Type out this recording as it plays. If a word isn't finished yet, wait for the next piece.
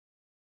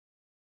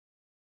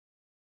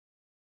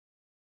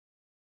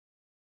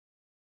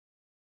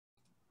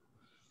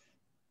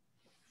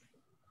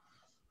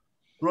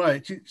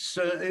Right, it's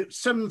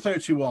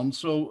 7:31,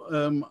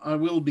 so I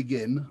will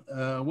begin.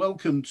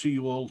 Welcome to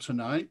you all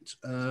tonight.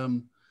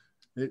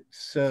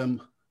 It's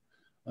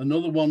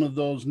another one of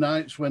those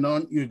nights when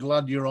aren't you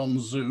glad you're on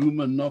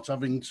Zoom and not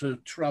having to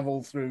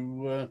travel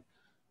through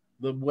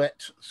the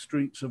wet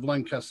streets of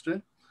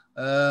Lancaster.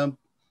 So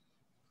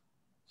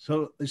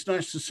it's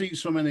nice to see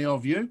so many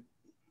of you.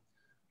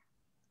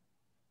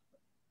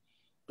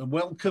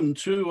 Welcome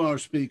to our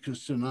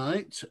speakers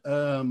tonight.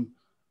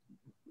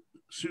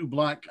 Sue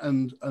Black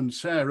and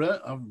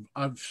Sarah.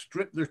 I've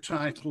stripped their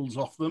titles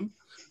off them,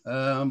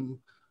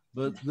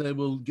 but they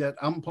will get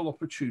ample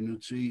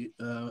opportunity,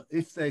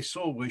 if they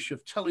so wish,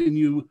 of telling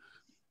you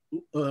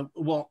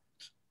what,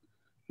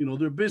 you know,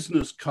 their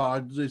business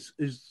cards is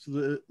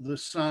the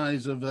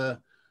size of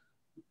a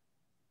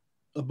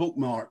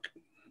bookmark.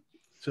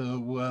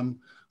 So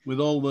with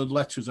all the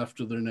letters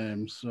after their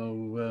names.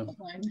 So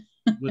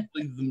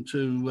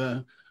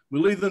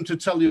we'll leave them to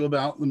tell you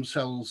about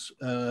themselves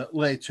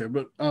later,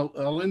 but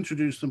I'll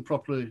introduce them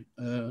properly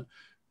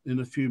in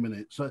a few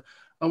minutes.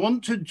 I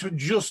wanted to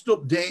just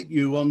update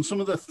you on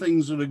some of the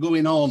things that are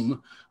going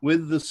on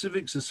with the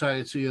Civic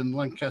Society and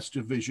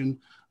Lancaster Vision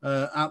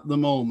at the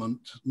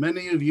moment.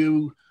 Many of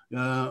you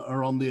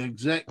are on the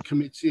exec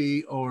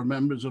committee or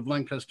members of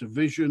Lancaster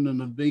Vision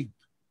and have been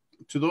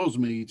to those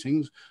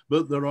meetings,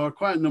 but there are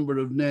quite a number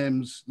of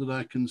names that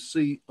I can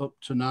see up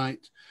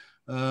tonight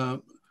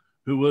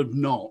who have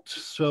not.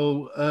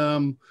 So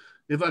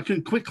if I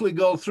can quickly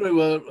go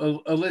through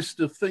a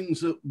list of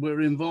things that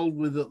we're involved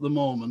with at the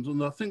moment,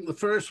 and I think the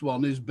first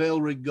one is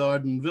Balerig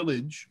Garden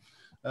Village.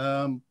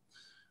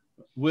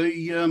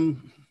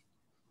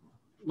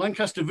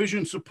 Lancaster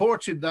Vision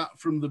supported that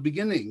from the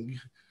beginning,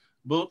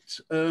 but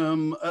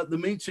at the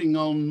meeting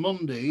on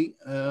Monday,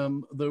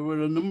 there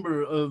were a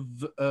number of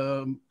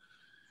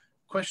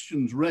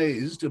questions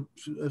raised,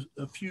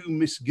 a few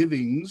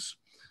misgivings.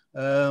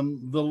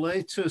 The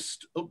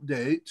latest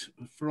update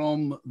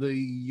from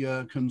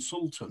the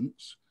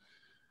consultants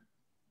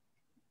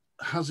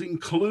has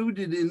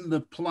included in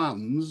the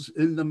plans,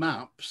 in the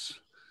maps,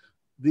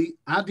 the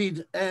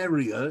added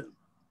area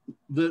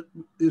that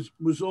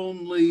was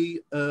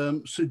only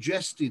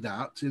suggested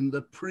at in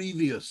the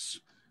previous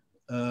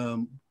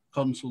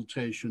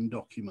consultation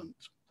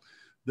document.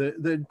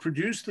 They'd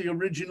produced the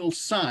original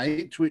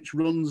site, which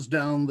runs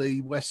down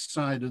the west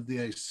side of the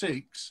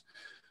A6,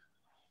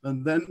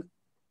 and then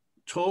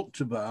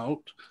talked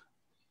about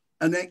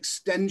an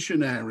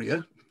extension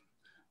area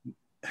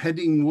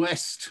heading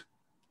west,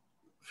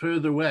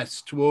 further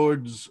west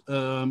towards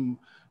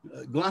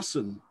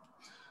Glasson.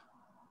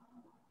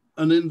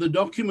 And in the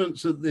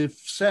documents that they've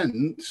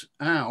sent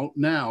out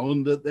now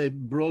and that they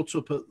brought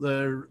up at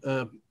their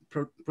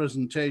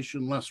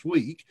presentation last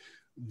week,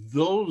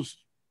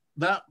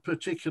 that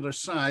particular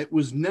site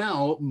was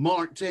now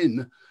marked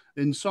in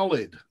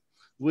solid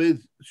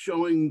with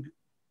showing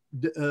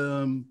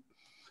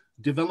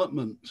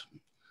development,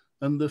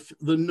 and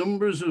the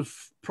numbers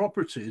of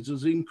properties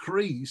has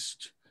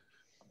increased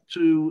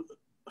to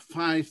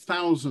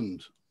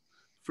 5,000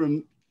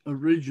 from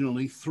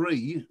originally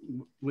 3,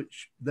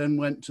 which then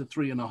went to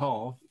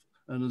 3.5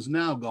 and has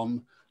now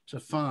gone to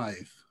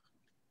 5.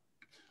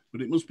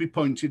 But it must be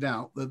pointed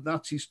out that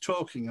that is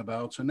talking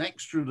about an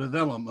extra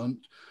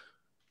development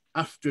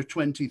after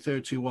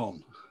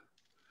 2031.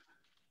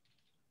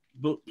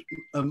 But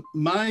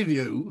my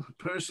view,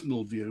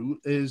 personal view,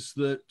 is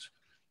that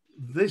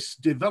this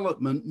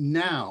development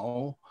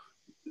now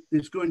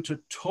is going to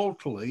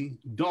totally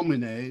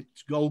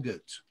dominate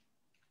Golgate.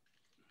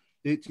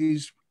 It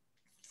is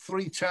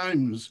 3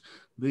 times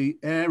the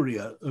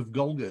area of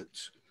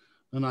Golgate.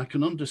 And I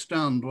can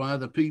understand why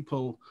the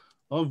people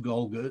of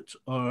Golgate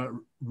are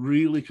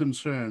really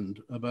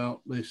concerned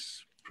about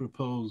this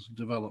proposed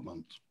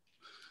development.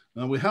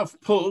 Now, we have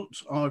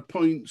put our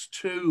points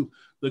to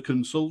the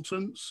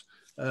consultants.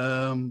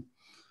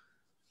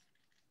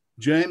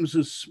 James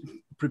has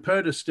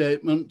prepared a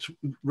statement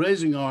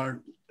raising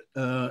our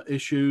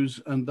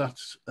issues, and that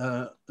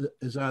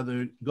is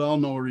either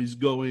gone or is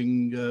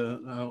going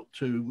out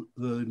to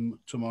them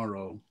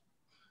tomorrow.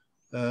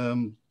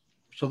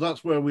 So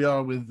that's where we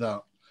are with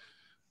that.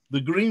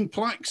 The Green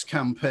Plaques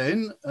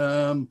campaign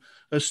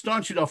has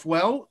started off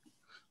well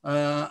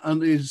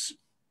and is,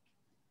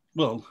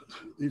 well,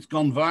 it's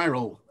gone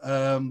viral.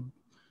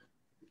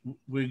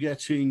 We're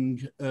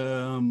getting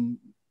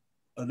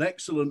an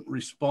excellent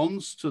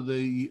response to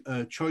the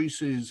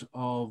choices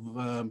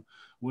of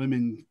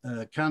women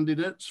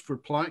candidates for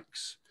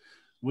plaques.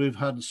 We've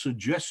had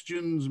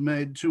suggestions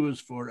made to us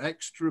for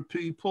extra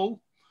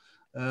people.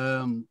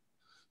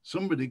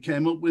 Somebody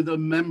came up with a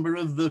member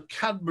of the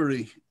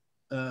Cadbury,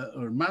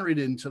 or married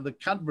into the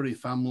Cadbury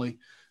family.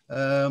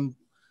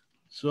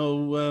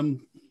 So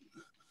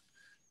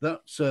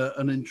that's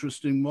an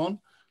interesting one.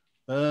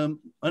 And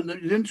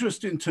it's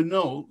interesting to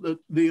note that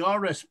the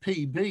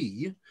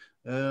RSPB,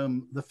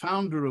 the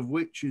founder of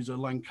which is a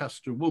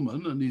Lancaster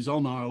woman and is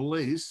on our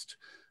list,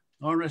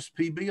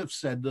 RSPB have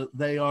said that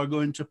they are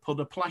going to put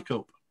a plaque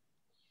up.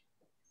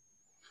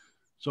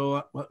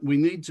 So we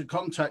need to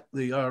contact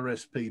the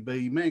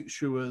RSPB, make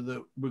sure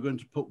that we're going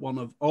to put one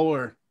of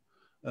our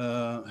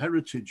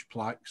heritage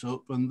plaques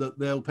up and that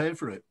they'll pay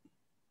for it.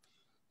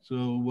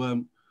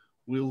 So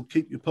we'll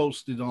keep you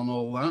posted on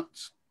all that.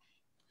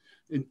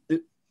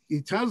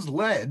 It has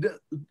led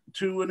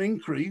to an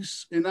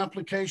increase in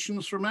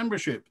applications for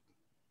membership.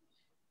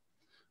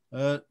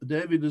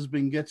 David has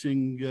been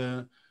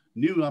getting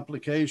new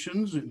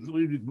applications,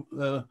 including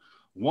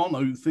one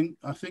who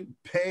I think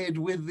paid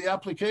with the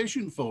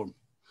application form.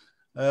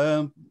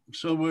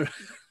 So we're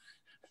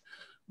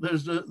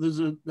there's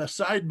a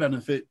side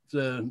benefit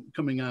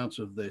coming out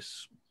of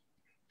this.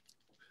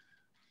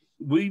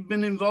 We've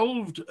been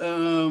involved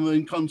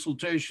in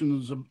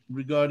consultations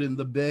regarding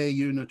the Bay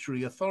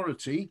Unitary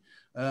Authority,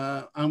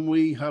 and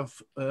we have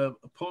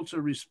put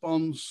a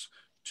response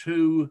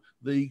to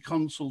the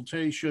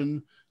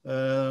consultation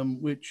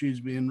which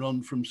is being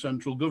run from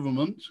central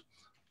government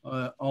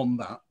on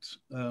that.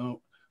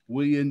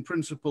 We in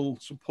principle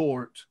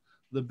support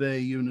the Bay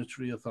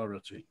Unitary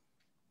Authority.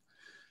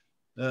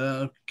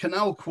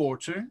 Canal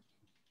Quarter,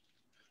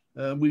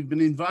 we've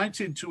been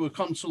invited to a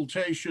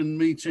consultation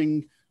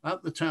meeting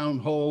at the town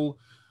hall,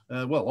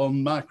 well,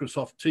 on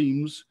Microsoft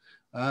Teams,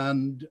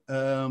 and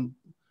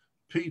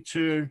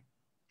Peter,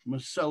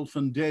 myself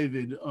and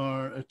David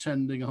are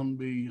attending on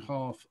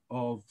behalf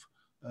of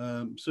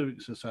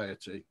Civic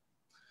Society.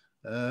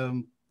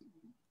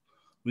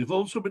 We've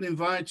also been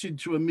invited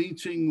to a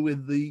meeting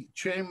with the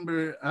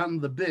Chamber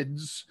and the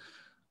BIDS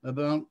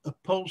about a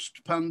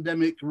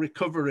post-pandemic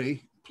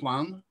recovery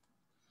plan.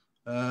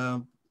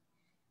 So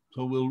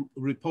we'll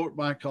report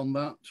back on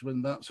that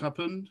when that's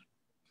happened.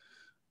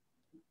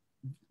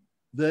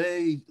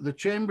 The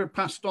Chamber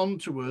passed on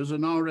to us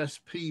an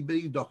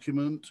RSPB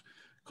document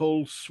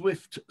called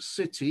Swift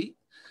City.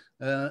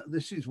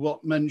 This is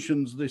what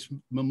mentions this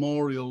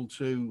memorial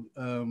to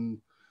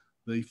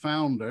the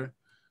founder,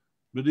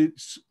 but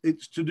it's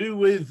to do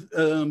with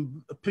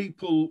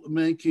people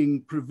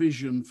making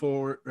provision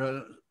for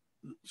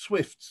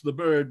swifts, the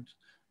bird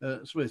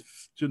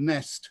swifts, to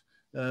nest.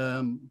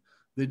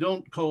 They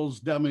don't cause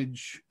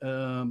damage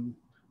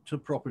to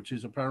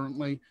properties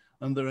apparently,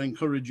 and they're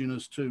encouraging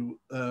us to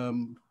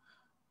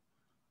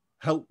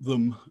help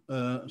them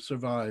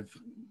survive.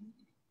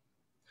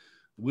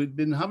 We've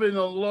been having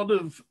a lot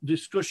of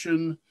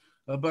discussion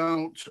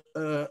about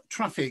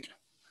traffic,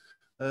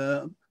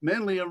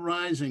 mainly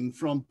arising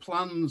from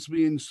plans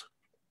being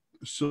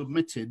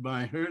submitted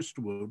by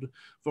Hurstwood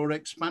for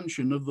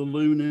expansion of the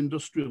Loon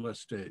Industrial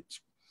Estate.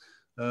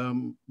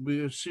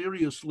 We are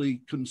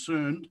seriously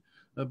concerned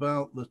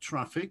about the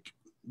traffic.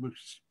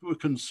 We're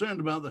concerned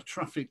about the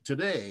traffic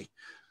today.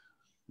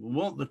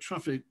 What the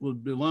traffic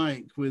would be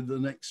like with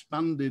an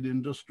expanded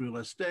industrial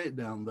estate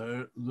down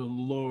there, the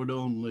Lord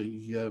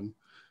only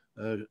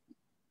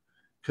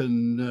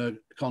can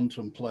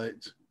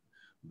contemplate.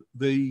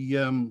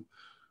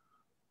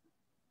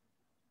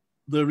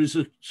 There is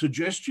a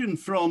suggestion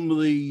from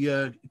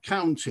the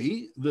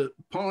county that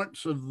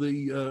parts of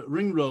the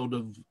ring road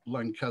of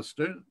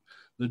Lancaster,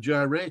 the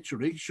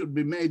gyratory, should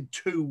be made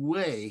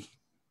two-way.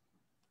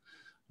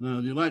 Now,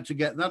 you'd like to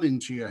get that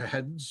into your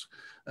heads.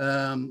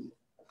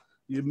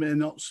 You may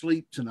not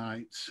sleep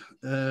tonight.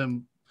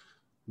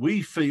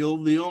 We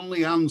feel the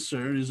only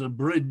answer is a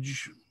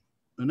bridge,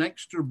 an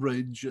extra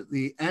bridge at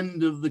the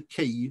end of the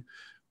quay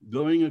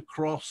going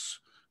across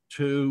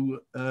to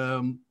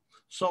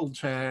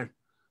Saltaire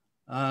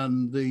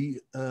and the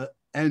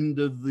end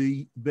of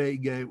the Bay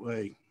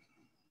Gateway,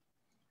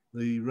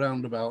 the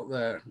roundabout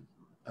there.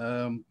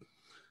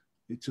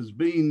 It has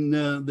been,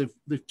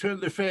 they've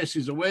turned their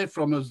faces away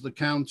from us, the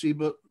county,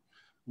 but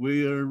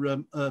we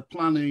are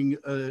planning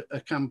a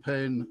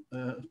campaign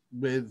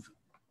with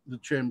the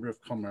Chamber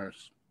of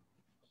Commerce.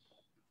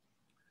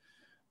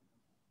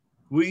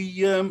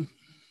 We're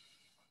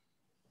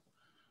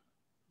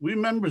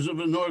members of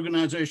an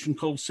organisation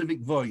called Civic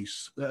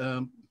Voice.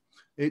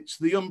 It's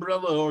the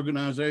umbrella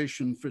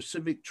organisation for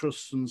civic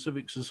trusts and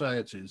civic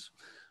societies.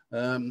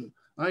 I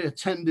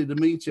attended a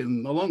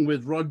meeting along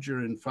with Roger,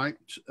 in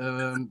fact,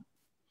 10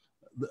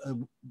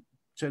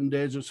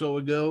 days or so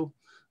ago.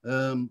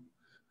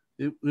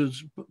 It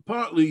was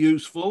partly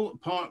useful,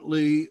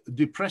 partly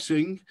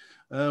depressing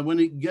when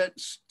it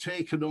gets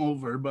taken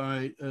over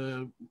by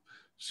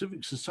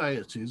civic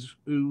societies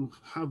who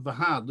have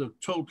had a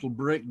total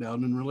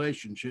breakdown in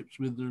relationships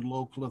with their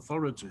local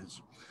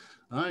authorities.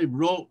 I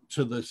wrote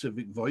to the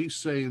Civic Voice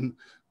saying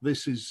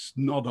this is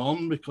not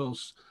on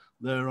because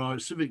there are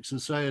civic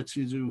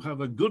societies who have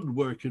a good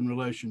working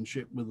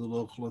relationship with the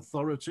local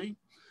authority.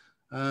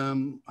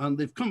 And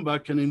they've come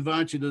back and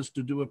invited us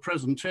to do a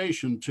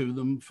presentation to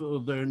them for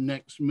their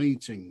next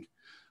meeting.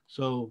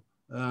 So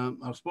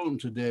I've spoken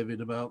to David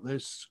about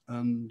this,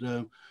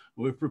 and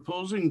we're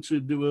proposing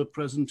to do a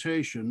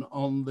presentation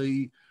on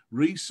the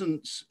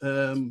recent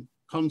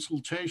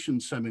consultation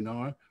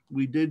seminar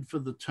we did for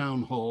the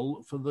town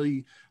hall for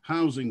the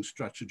housing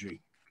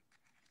strategy,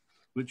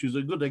 which is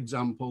a good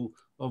example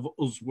of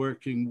us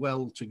working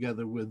well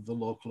together with the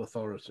local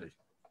authority.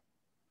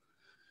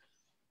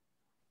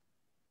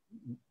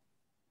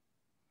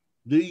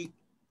 the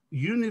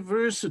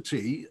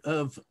University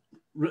of,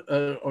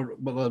 a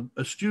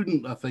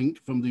student, I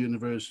think, from the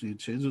university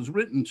it is, has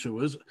written to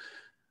us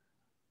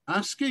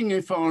asking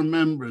if our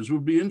members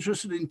would be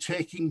interested in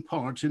taking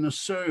part in a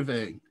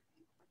survey.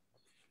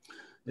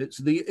 It's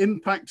the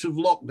impact of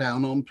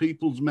lockdown on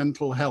people's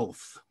mental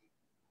health.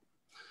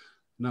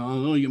 Now, I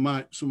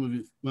know some of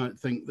you might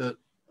think that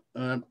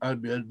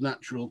I'd be a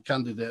natural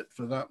candidate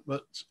for that,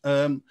 but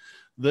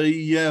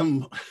the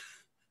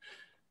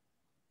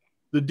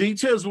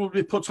details will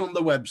be put on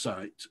the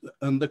website,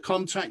 and the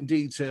contact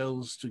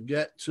details to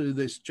get to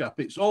this chap.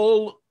 It's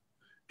all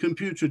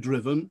computer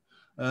driven.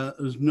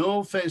 There's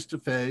no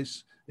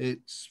face-to-face.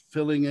 It's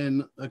filling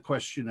in a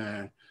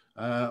questionnaire.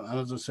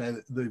 As I say,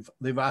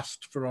 they've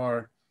asked for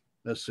our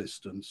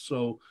assistance.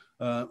 So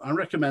I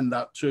recommend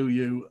that to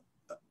you,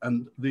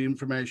 and the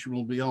information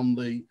will be on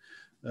the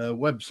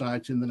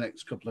website in the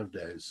next couple of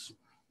days.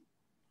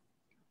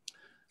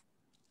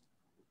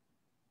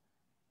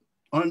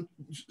 Our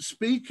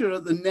speaker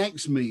at the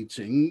next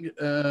meeting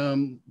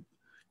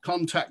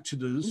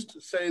contacted us to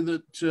say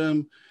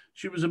that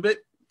she was a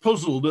bit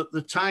puzzled at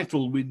the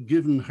title we'd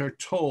given her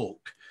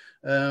talk,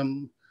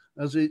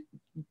 as it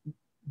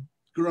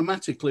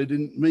grammatically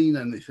didn't mean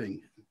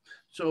anything.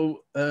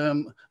 So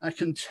I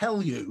can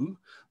tell you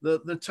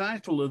that the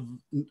title of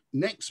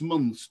next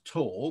month's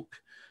talk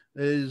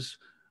is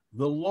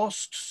The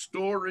Lost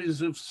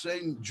Stories of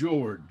St.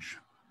 George,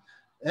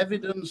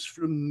 Evidence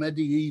from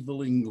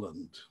Medieval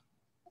England.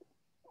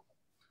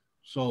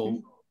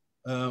 So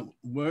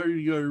wear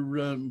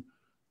your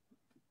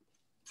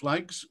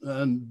flags,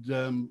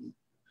 and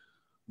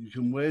you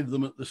can wave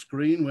them at the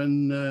screen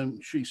when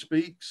she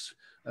speaks.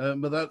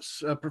 But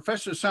that's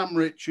Professor Sam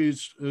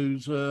Riches,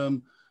 who's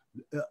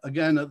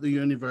again at the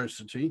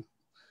university,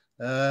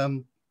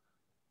 about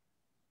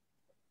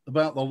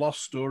the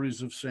lost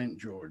stories of St.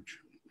 George.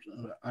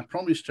 I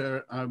promised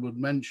her I would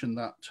mention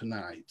that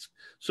tonight.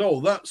 So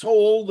that's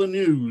all the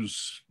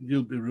news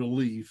you'll be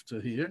relieved to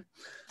hear,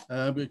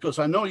 because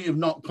I know you've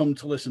not come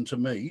to listen to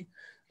me.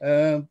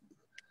 I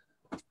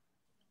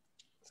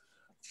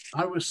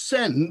was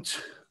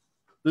sent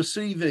the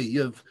CV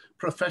of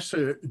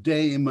Professor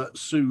Dame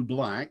Sue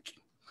Black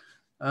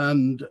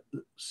and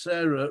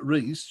Sarah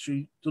Rees.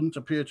 She doesn't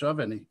appear to have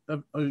any.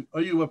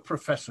 Are you a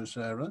professor,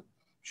 Sarah?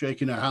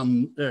 Shaking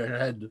her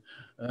head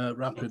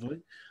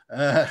rapidly.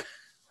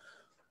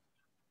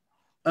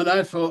 And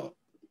I thought,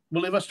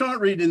 well, if I start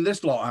reading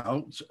this lot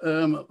out,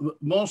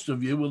 most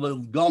of you will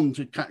have gone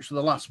to catch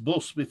the last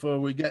bus before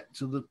we get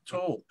to the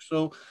talk.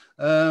 So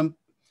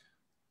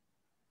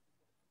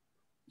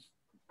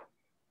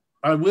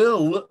I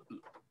will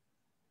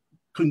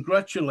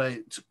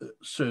congratulate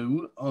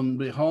Sue on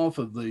behalf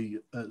of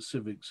the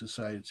Civic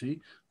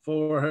Society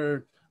for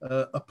her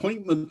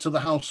appointment to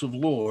the House of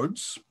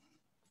Lords.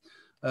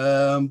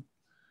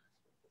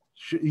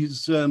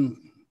 She's...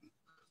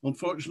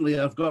 unfortunately,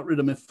 I've got rid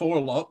of my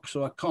forelock,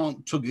 so I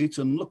can't tug it.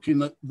 And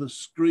looking at the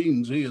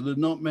screens here, there's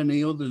not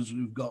many others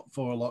who've got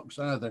forelocks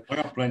either. I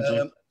got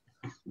plenty.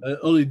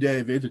 Only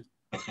David.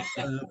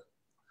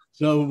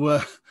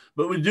 But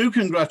we do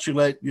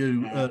congratulate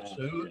you,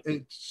 Sue.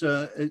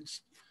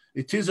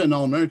 It is an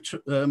honour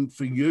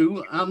for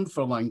you and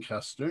for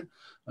Lancaster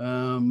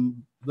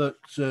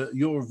that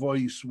your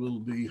voice will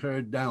be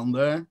heard down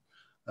there.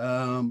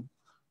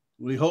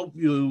 We hope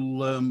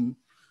you'll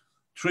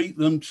treat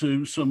them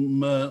to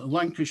some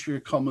Lancashire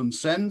common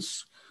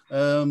sense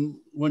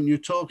when you're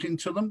talking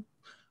to them,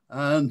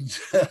 and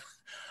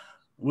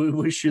we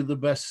wish you the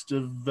best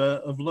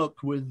of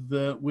luck with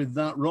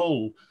that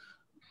role.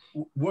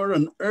 Where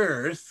on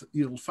earth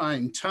you'll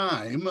find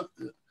time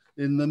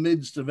in the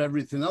midst of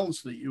everything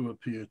else that you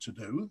appear to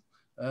do,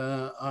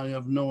 I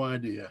have no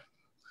idea.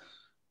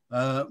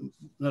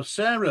 Now,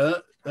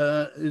 Sarah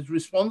is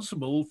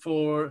responsible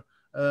for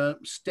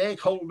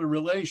stakeholder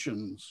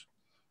relations.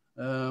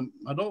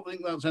 I don't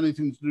think that's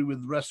anything to do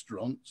with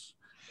restaurants,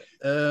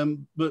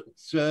 but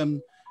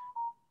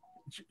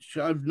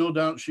I've no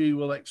doubt she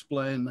will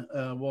explain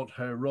what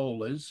her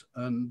role is,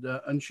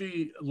 and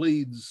she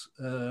leads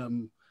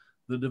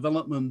the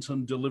development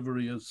and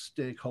delivery of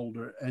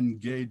stakeholder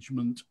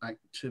engagement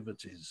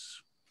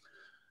activities.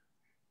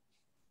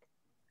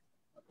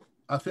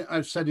 I think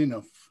I've said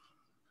enough.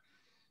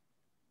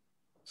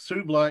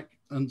 Sue Black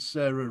and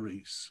Sarah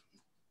Rees.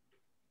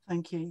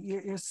 Thank you.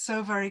 You're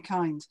so very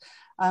kind.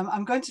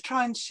 I'm going to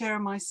try and share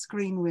my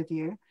screen with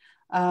you,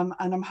 and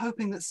I'm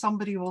hoping that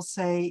somebody will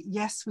say,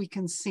 yes, we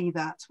can see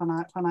that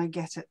when I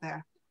get it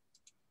there.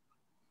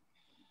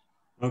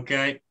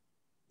 Okay.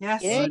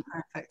 Yes, Yeah.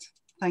 perfect.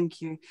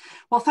 Thank you.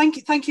 Well,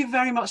 thank you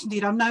very much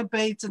indeed. I'm now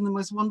bathed in the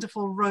most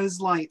wonderful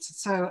rose light,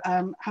 so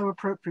how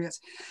appropriate.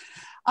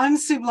 I'm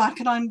Sue Black,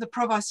 and I'm the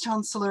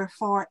Pro-Vice-Chancellor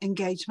for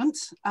Engagement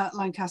at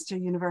Lancaster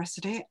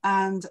University.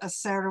 And as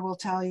Sarah will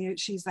tell you,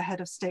 she's the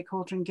head of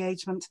stakeholder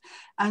engagement,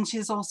 and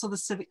she's also the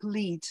civic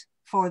lead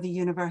for the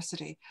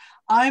university.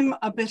 I'm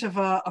a bit of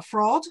a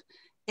fraud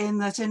in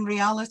that in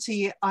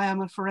reality, I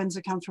am a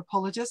forensic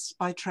anthropologist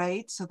by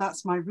trade, so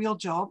that's my real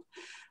job.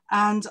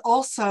 And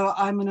also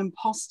I'm an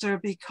imposter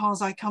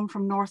because I come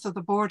from north of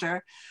the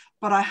border.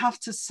 But I have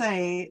to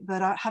say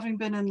that having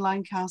been in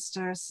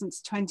Lancaster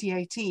since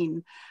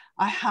 2018,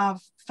 I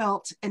have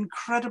felt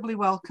incredibly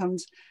welcomed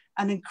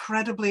and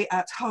incredibly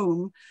at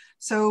home.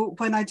 So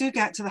when I do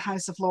get to the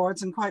House of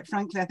Lords, and quite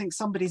frankly, I think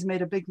somebody's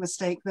made a big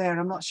mistake there.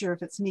 I'm not sure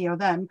if it's me or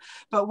them,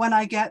 but when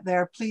I get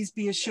there, please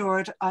be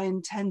assured I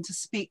intend to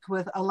speak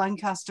with a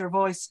Lancaster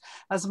voice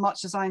as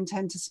much as I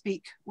intend to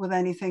speak with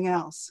anything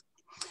else.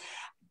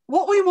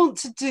 What we want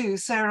to do,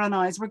 Sarah and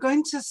I, is we're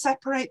going to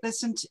separate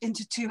this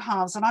into two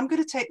halves, and I'm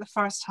going to take the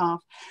first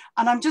half,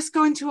 and I'm just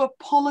going to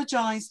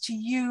apologize to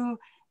you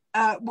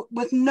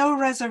with no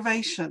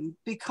reservation,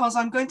 because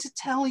I'm going to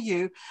tell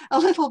you a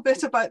little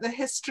bit about the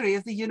history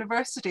of the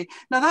university.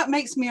 Now that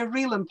makes me a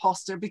real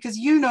imposter, because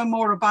you know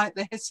more about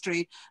the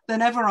history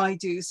than ever I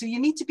do, so you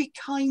need to be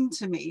kind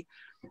to me.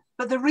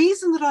 But the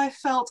reason that I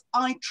felt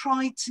I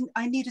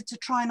needed to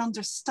try and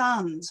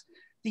understand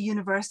the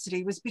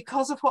university was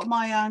because of what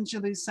Maya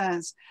Angelou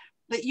says,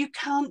 that you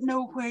can't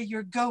know where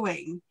you're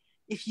going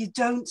if you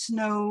don't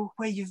know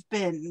where you've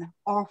been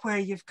or where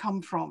you've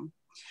come from.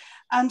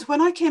 And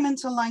when I came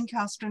into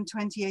Lancaster in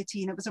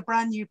 2018, it was a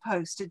brand new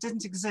post, it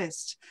didn't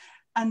exist.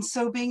 And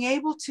so being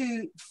able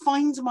to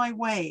find my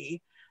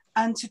way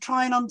and to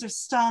try and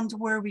understand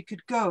where we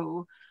could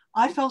go,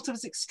 I felt it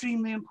was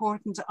extremely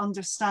important to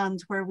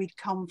understand where we'd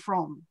come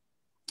from.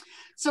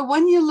 So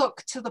when you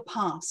look to the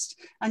past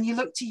and you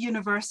look to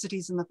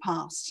universities in the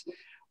past,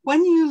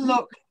 when you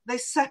look, they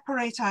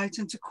separate out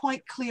into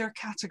quite clear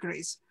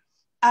categories.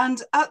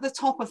 And at the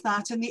top of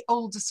that, in the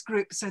oldest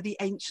groups, are the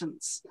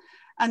ancients.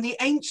 And the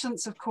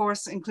ancients, of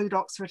course, include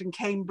Oxford and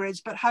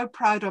Cambridge, but how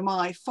proud am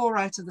I, 4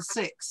 out of the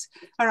 6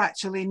 are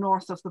actually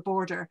north of the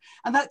border.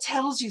 And that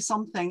tells you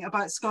something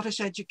about Scottish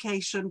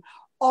education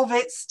of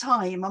its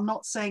time. I'm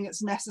not saying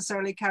it's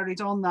necessarily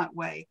carried on that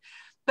way.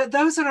 But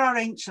those are our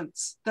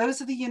ancients. Those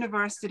are the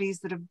universities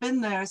that have been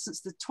there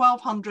since the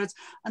 1200s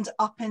and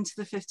up into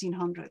the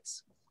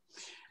 1500s.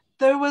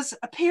 There was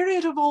a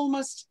period of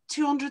almost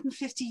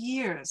 250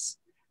 years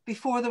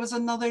before there was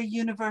another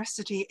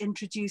university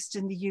introduced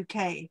in the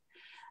UK.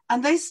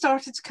 And they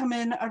started to come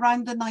in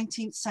around the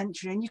 19th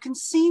century. And you can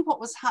see what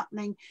was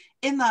happening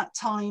in that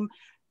time,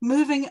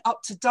 moving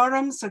up to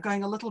Durham, so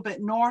going a little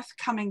bit north,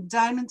 coming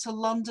down into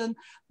London,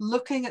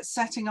 looking at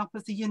setting up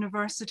of the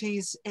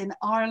universities in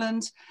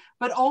Ireland,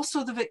 but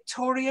also the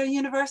Victoria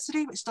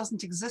University, which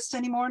doesn't exist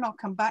anymore, and I'll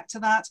come back to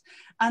that,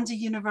 and a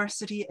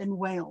university in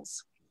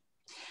Wales.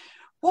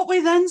 What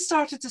we then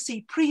started to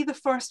see pre the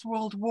First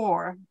World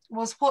War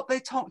was what they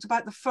talked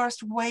about, the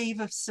first wave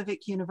of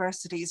civic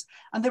universities,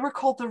 and they were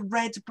called the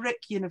red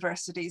brick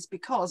universities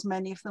because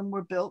many of them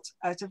were built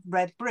out of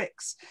red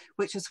bricks,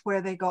 which is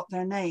where they got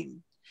their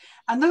name.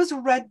 And those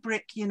red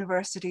brick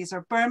universities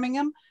are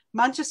Birmingham,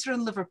 Manchester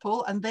and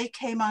Liverpool, and they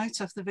came out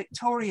of the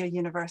Victoria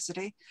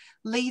University,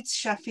 Leeds,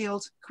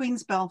 Sheffield,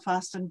 Queen's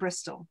Belfast and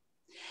Bristol.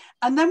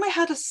 And then we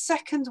had a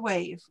second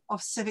wave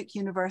of civic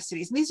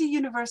universities. And these are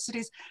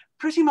universities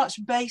pretty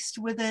much based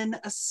within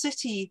a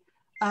city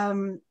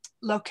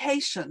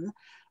location,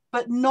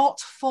 but not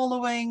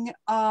following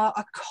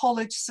a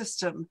college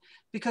system,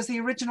 because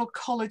the original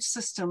college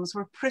systems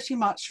were pretty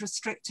much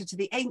restricted to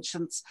the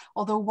ancients,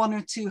 although 1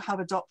 or 2 have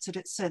adopted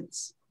it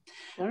since.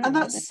 And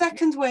that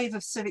second wave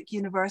of civic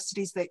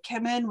universities that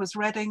came in was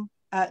Reading,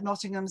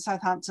 Nottingham,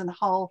 Southampton,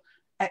 Hull,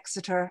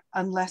 Exeter,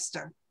 and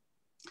Leicester.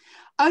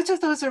 Out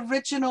of those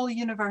original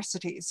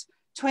universities,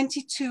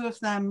 22 of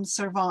them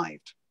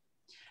survived.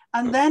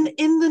 And then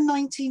in the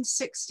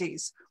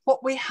 1960s,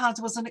 what we had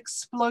was an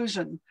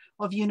explosion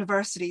of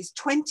universities.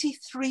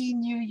 23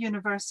 new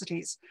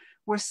universities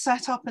were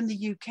set up in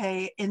the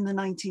UK in the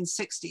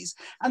 1960s.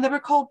 And they were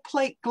called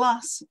plate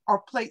glass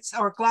or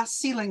glass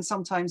ceiling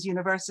sometimes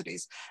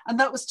universities. And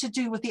that was to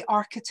do with the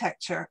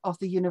architecture of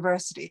the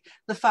university,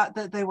 the fact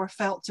that they were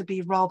felt to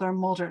be rather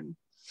modern.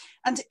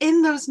 And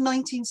in those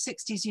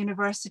 1960s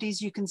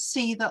universities, you can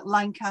see that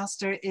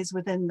Lancaster is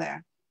within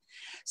there.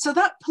 So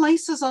that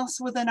places us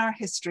within our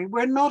history.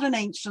 We're not an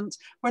ancient,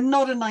 we're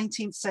not a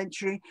 19th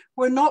century,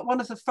 we're not one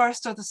of the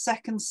first or the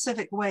second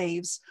civic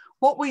waves.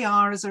 What we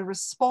are is a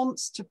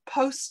response to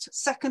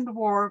post-Second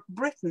War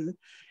Britain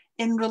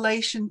in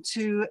relation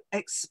to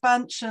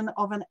expansion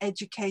of an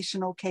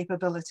educational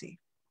capability.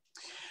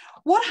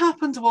 What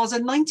happened was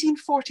in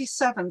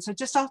 1947, so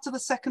just after the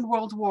Second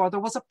World War, there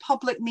was a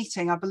public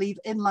meeting, I believe,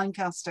 in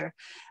Lancaster.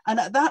 And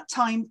at that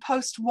time,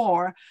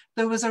 post-war,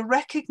 there was a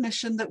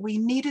recognition that we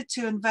needed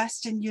to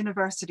invest in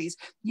universities.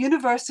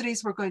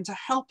 Universities were going to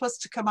help us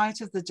to come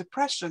out of the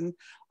depression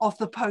of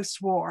the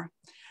post-war.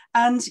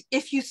 And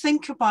if you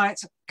think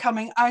about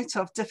coming out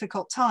of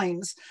difficult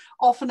times,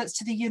 often it's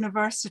to the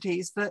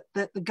universities that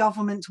the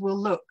government will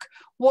look.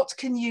 What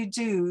can you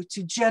do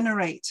to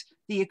generate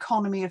the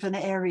economy of an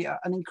area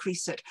and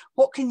increase it?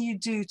 What can you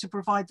do to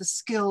provide the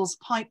skills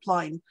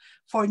pipeline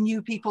for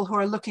new people who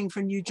are looking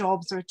for new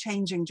jobs or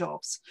changing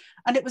jobs?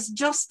 And it was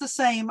just the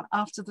same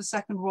after the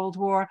Second World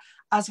War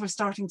as we're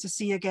starting to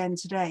see again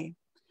today.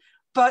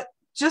 But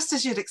Just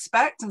as you'd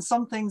expect, and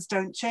some things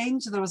don't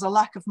change, there was a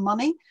lack of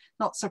money,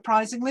 not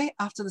surprisingly,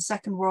 after the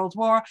Second World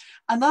War,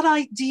 and that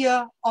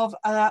idea of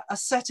a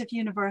set of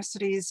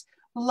universities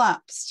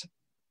lapsed.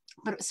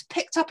 But it was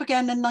picked up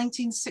again in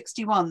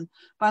 1961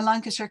 by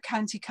Lancashire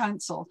County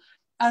Council,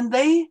 and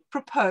they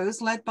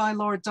proposed, led by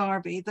Lord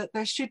Derby, that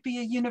there should be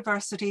a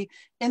university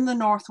in the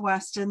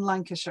Northwest in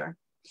Lancashire.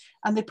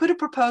 And they put a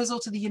proposal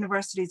to the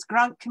university's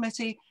grant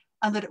committee,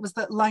 and that it was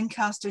that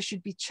Lancaster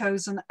should be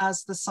chosen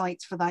as the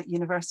site for that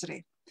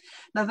university.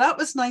 Now that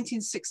was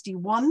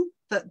 1961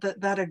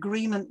 that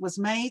agreement was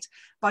made.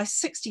 By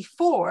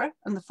 64,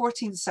 on the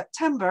 14th of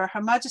September,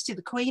 Her Majesty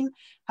the Queen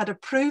had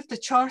approved the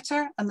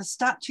charter and the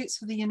statutes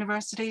for the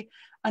university,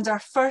 and our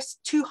first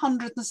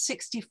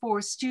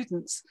 264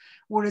 students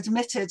were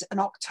admitted in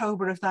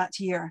October of that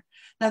year.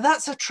 Now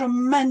that's a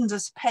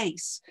tremendous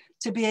pace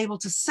to be able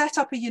to set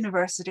up a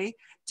university,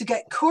 to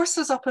get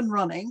courses up and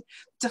running,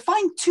 to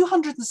find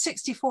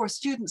 264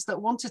 students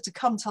that wanted to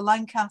come to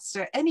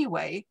Lancaster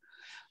anyway.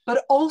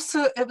 But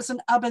also it was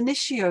an ab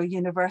initio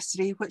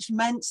university, which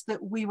meant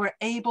that we were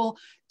able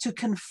to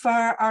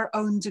confer our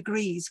own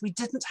degrees. We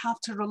didn't have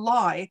to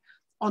rely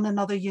on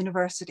another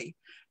university.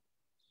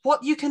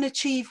 What you can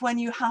achieve when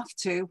you have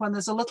to, when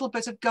there's a little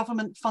bit of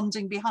government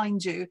funding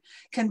behind you,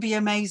 can be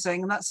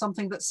amazing. And that's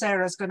something that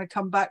Sarah's going to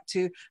come back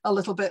to a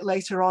little bit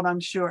later on, I'm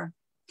sure.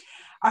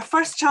 Our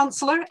first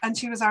Chancellor, and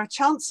she was our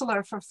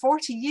Chancellor for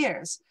 40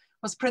 years,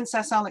 was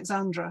Princess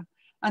Alexandra.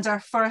 And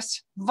our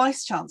first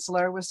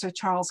Vice-Chancellor was Sir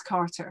Charles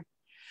Carter.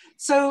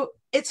 So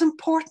it's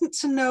important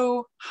to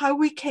know how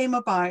we came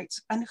about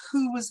and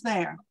who was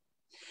there.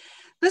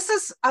 This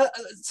is,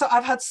 so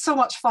I've had so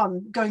much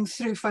fun going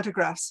through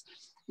photographs.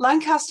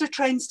 Lancaster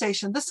train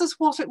station, this is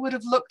what it would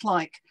have looked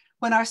like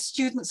when our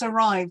students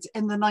arrived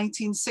in the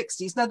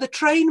 1960s. Now the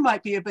train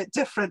might be a bit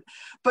different,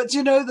 but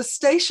you know, the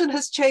station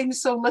has changed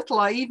so little,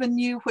 I even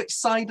knew which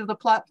side of the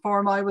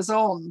platform I was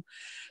on.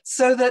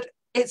 So that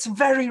it's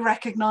very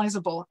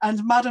recognizable.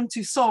 And Madame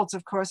Tussaud's,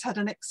 of course, had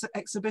an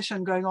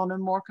exhibition going on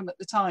in Morecambe at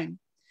the time.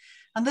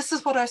 And this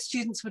is what our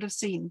students would have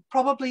seen,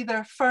 probably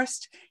their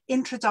first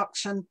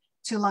introduction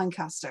to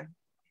Lancaster.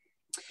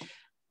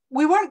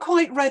 We weren't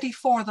quite ready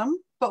for them,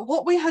 but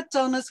what we had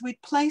done is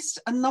we'd placed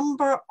a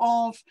number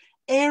of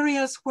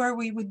areas where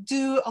we would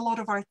do a lot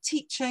of our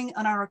teaching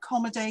and our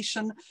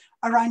accommodation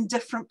around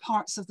different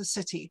parts of the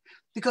city,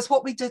 because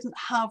what we didn't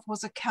have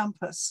was a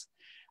campus.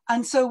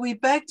 And so we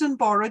begged and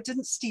borrowed,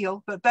 didn't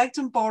steal, but begged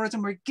and borrowed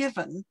and were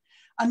given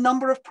a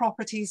number of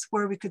properties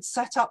where we could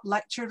set up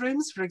lecture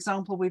rooms. For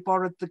example, we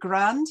borrowed the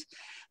Grand,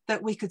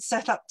 that we could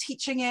set up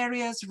teaching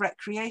areas,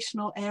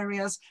 recreational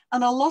areas,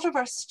 and a lot of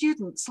our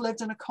students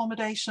lived in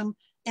accommodation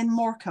in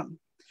Morecambe.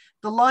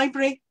 The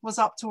library was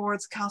up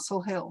towards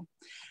Castle Hill.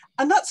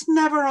 And that's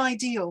never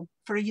ideal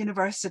for a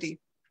university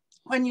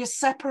when you're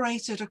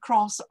separated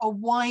across a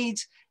wide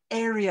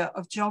area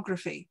of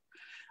geography.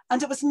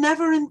 And it was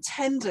never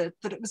intended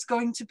that it was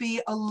going to be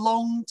a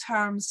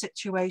long-term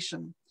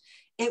situation.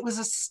 It was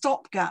a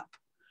stopgap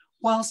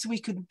whilst we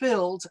could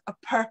build a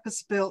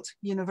purpose-built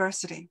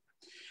university.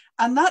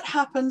 And that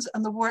happened,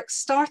 and the work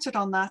started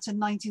on that in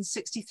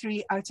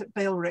 1963 out at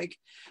Bailrig,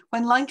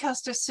 when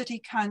Lancaster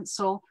City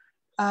Council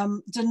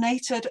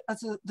donated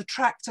the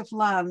tract of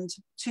land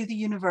to the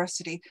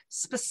university,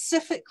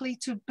 specifically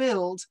to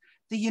build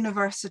the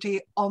university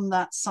on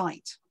that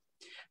site.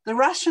 The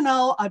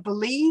rationale, I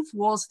believe,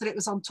 was that it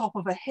was on top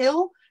of a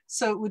hill,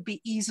 so it would be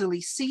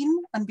easily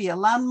seen and be a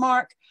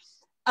landmark.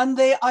 And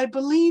I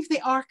believe the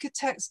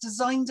architects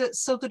designed it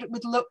so that it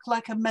would look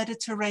like a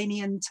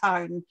Mediterranean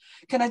town.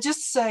 Can I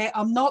just say,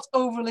 I'm not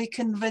overly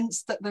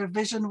convinced that their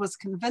vision was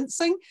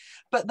convincing,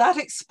 but that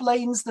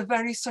explains the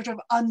very sort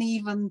of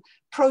uneven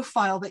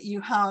profile that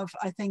you have,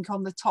 I think,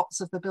 on the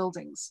tops of the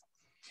buildings.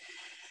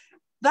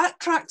 That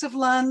tract of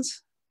land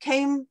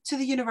came to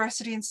the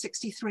university in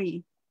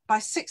 '63. By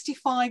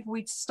 '65,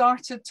 we'd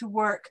started to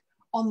work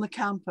on the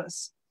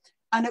campus.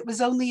 And it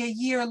was only a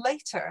year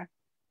later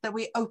that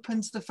we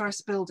opened the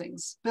first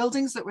buildings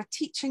that were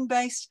teaching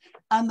based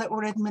and that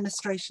were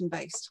administration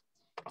based.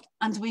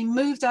 And we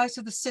moved out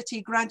of the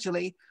city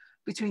gradually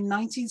between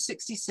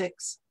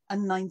 1966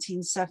 and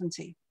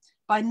 1970.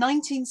 By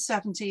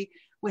 1970,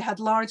 we had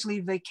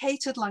largely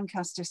vacated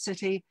Lancaster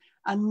City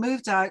and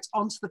moved out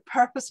onto the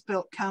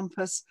purpose-built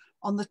campus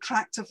on the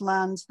tract of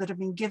land that had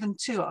been given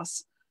to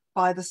us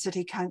by the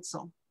City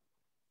Council.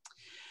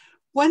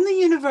 When the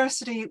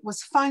university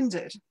was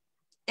founded,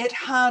 it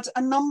had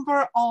a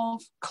number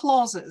of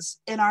clauses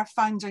in our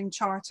founding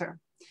charter.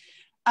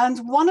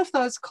 And one of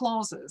those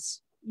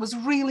clauses was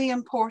really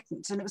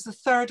important, and it was the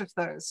third of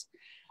those.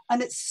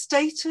 And it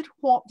stated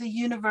what the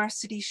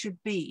university should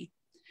be,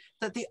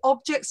 that the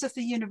objects of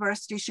the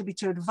university should be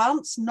to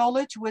advance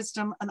knowledge,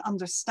 wisdom, and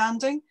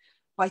understanding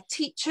by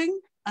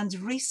teaching and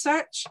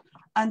research,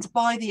 and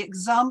by the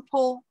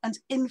example and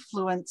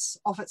influence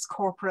of its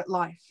corporate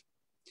life.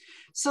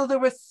 So there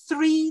were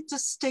three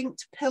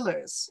distinct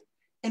pillars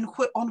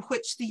on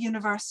which the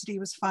university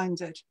was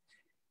founded: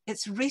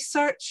 its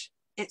research,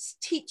 its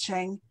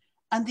teaching,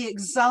 and the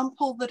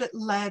example that it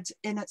led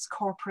in its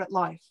corporate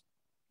life.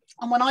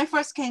 And when I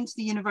first came to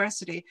the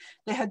university,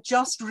 they had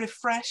just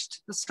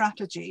refreshed the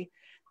strategy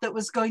that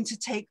was going to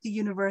take the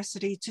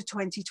university to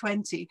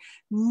 2020.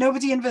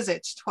 Nobody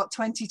envisaged what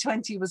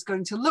 2020 was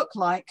going to look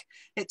like.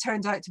 It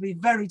turned out to be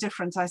very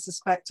different, I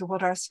suspect, to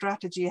what our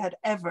strategy had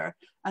ever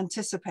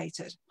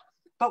anticipated.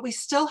 But we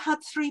still had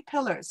 3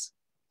 pillars.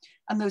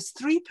 And those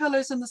 3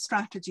 pillars in the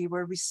strategy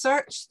were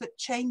research that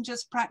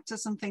changes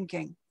practice and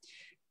thinking,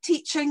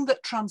 teaching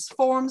that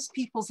transforms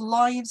people's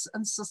lives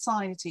and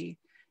society,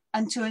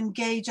 and to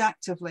engage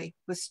actively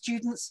with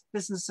students,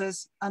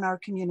 businesses, and our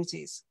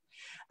communities.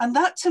 And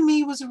that to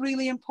me was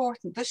really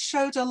important. This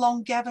showed a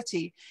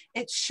longevity.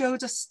 It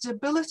showed a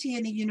stability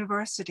in a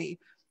university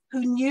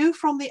who knew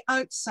from the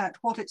outset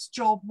what its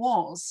job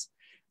was.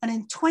 And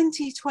in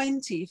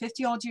 2020,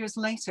 50 odd years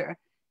later,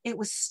 it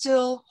was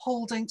still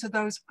holding to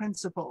those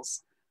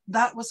principles.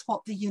 That was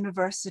what the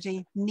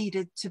university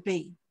needed to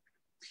be.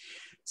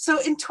 So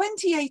in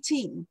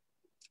 2018,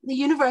 the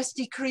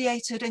university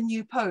created a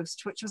new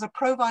post, which was a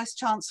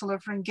Pro-Vice-Chancellor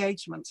for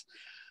engagement.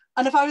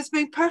 And if I was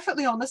being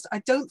perfectly honest,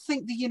 I don't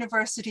think the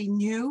university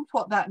knew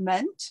what that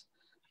meant.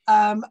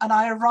 And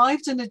I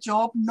arrived in a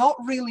job not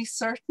really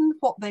certain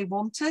what they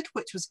wanted,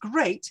 which was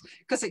great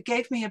because it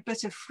gave me a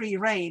bit of free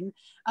rein.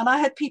 And I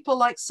had people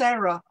like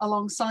Sarah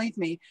alongside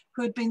me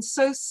who had been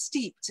so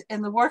steeped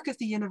in the work of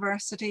the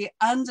university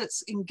and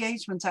its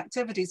engagement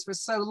activities for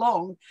so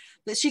long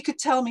that she could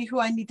tell me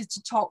who I needed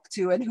to talk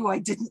to and who I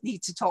didn't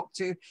need to talk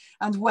to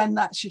and when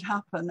that should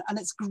happen. And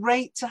it's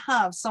great to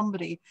have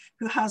somebody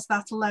who has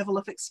that level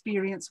of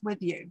experience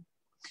with you.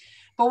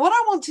 But what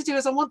I want to do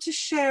is I want to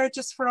share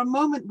just for a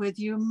moment with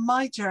you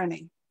my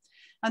journey.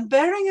 And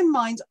bearing in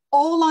mind,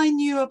 all I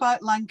knew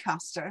about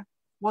Lancaster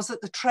was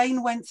that the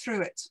train went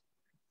through it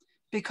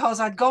because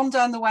I'd gone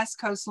down the West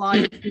Coast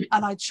line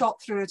and I'd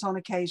shot through it on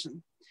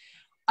occasion.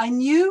 I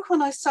knew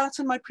when I sat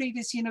in my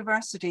previous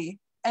university,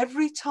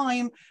 every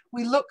time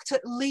we looked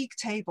at league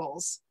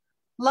tables,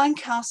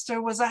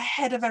 Lancaster was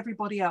ahead of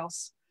everybody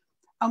else.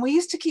 And we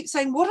used to keep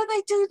saying, what do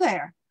they do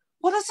there?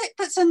 What is it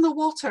that's in the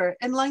water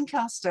in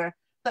Lancaster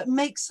that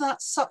makes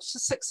that such a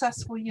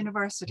successful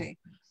university?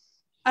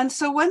 And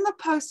so when the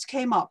post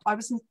came up, I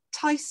was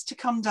enticed to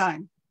come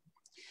down.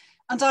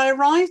 And I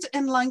arrived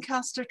in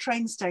Lancaster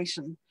train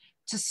station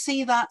to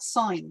see that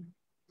sign.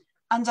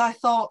 And I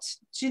thought,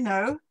 do you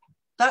know,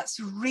 that's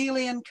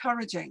really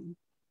encouraging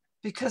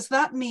because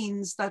that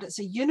means that it's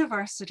a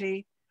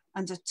university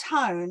and a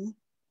town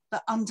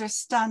that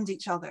understand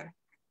each other.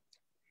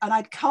 And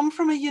I'd come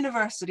from a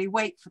university,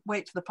 wait for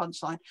the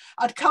punchline.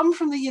 I'd come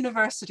from the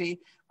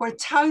university where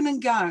town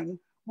and gown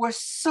were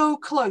so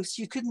close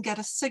you couldn't get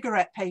a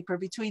cigarette paper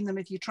between them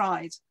if you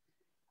tried.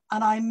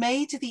 And I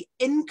made the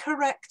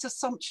incorrect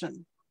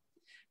assumption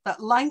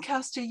that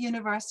Lancaster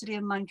University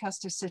and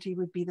Lancaster City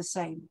would be the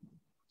same.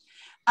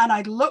 And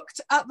I looked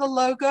at the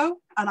logo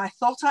and I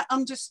thought I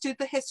understood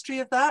the history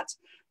of that.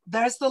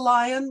 There's the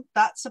lion,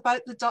 that's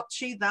about the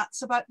duchy,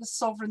 that's about the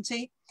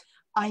sovereignty.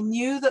 I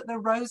knew that the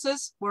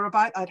roses were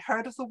about, I'd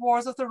heard of the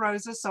Wars of the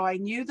Roses, so I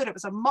knew that it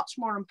was a much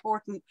more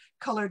important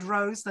coloured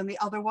rose than the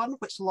other one,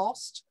 which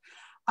lost.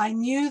 I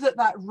knew that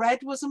that red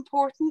was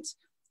important.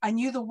 I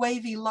knew the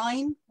wavy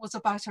line was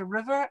about a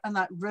river and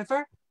that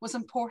river was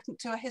important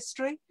to a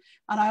history.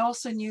 And I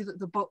also knew that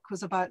the book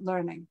was about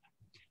learning.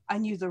 I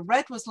knew the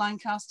red was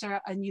Lancaster.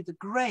 I knew the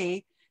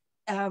grey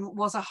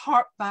was a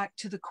hark back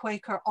to the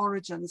Quaker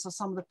origins of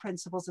some of the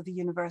principles of the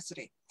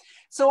university.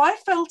 So I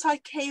felt I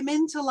came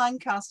into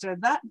Lancaster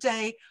that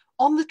day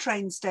on the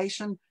train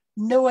station,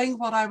 knowing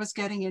what I was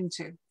getting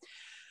into.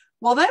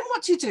 Well, then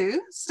what you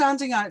do,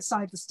 standing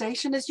outside the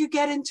station, is you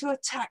get into a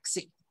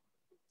taxi.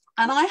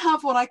 And I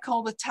have what I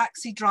call the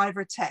taxi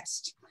driver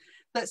test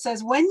that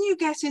says when you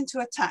get into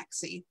a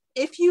taxi,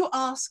 if you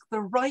ask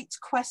the right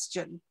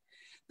question,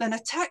 then a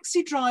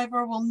taxi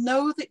driver will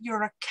know that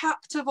you're a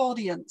captive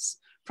audience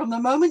from the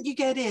moment you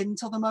get in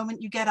till the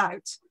moment you get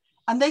out,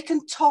 and they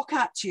can talk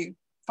at you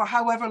for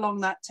however long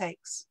that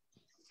takes.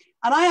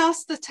 And I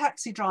asked the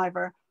taxi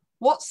driver,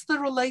 what's the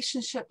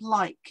relationship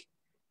like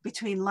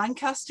between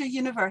Lancaster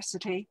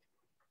University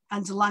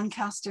and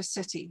Lancaster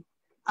City?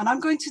 And I'm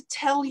going to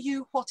tell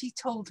you what he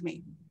told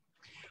me.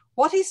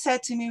 What he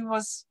said to me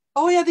was,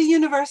 oh yeah, the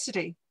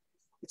university,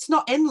 it's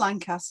not in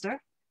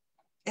Lancaster,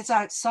 it's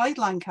outside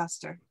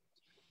Lancaster.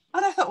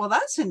 And I thought, well,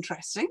 that's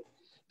interesting,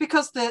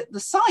 because the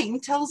sign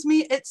tells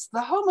me it's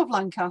the home of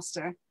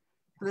Lancaster.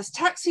 But this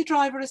taxi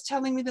driver is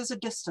telling me there's a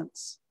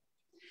distance.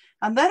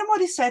 And then what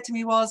he said to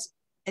me was,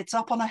 it's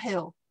up on a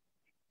hill.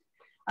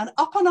 And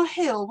up on a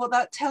hill, what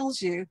that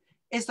tells you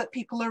is that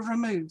people are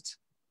removed.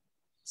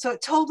 So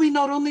it told me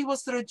not only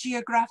was there a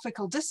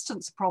geographical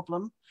distance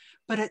problem,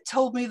 but it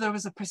told me there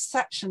was a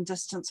perception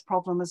distance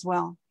problem as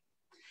well.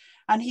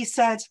 And he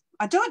said,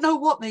 I don't know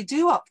what they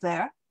do up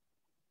there.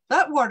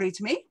 That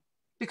worried me,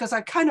 because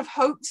I kind of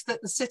hoped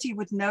that the city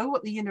would know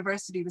what the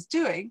university was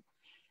doing.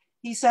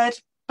 He said,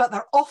 but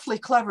they're awfully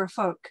clever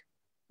folk.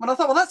 And I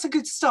thought, well, that's a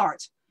good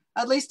start.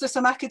 At least there's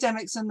some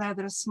academics in there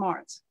that are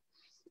smart.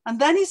 And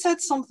then he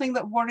said something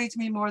that worried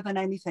me more than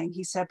anything.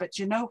 He said, but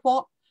you know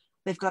what?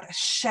 They've got a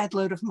shed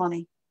load of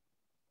money.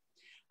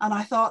 And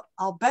I thought,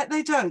 I'll bet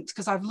they don't,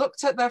 because I've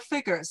looked at their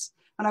figures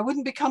and I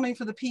wouldn't be coming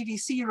for the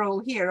PVC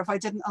role here if I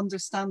didn't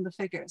understand the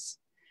figures.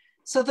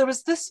 So there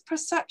was this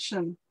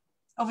perception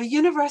of a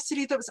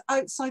university that was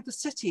outside the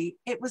city.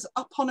 It was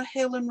up on a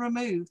hill and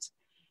removed.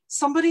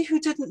 Somebody who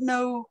didn't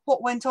know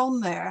what went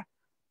on there,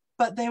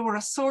 but they were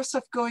a source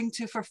of going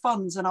to for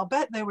funds. And I'll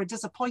bet they were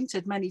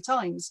disappointed many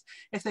times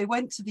if they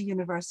went to the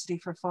university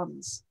for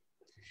funds.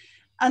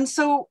 And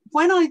so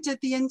when I did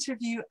the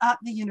interview at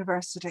the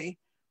university,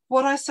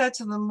 what I said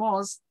to them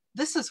was,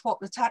 this is what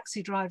the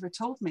taxi driver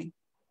told me.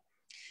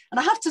 And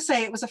I have to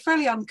say it was a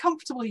fairly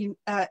uncomfortable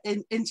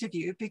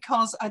interview,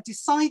 because I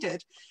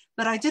decided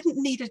that I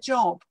didn't need a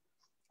job.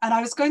 And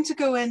I was going to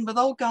go in with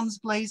all guns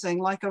blazing,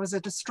 like I was a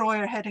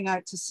destroyer heading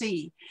out to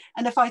sea.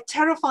 And if I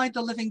terrified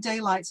the living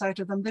daylights out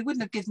of them, they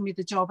wouldn't have given me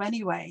the job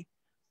anyway.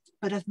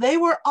 But if they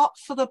were up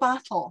for the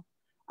battle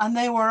and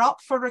they were up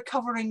for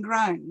recovering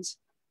ground,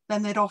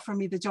 then they'd offer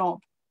me the job.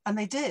 And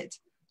they did.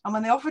 And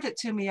when they offered it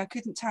to me, I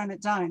couldn't turn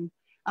it down.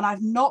 And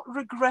I've not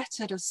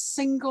regretted a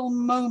single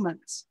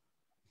moment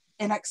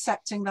in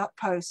accepting that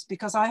post,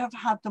 because I have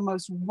had the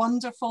most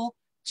wonderful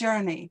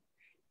journey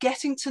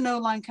getting to know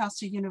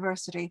Lancaster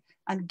University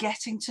and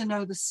getting to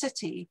know the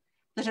city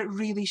that it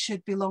really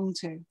should belong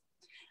to.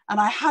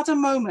 And I had a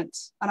moment,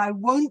 and I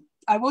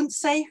won't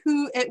say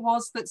who it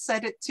was that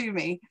said it to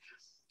me,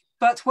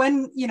 but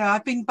when, you know,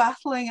 I've been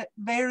battling at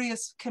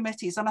various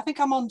committees, and I think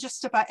I'm on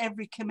just about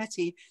every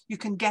committee you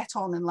can get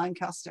on in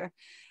Lancaster.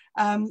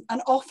 And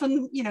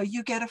often, you know,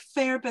 you get a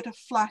fair bit of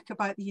flack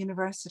about the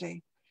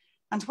university.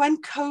 And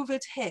when COVID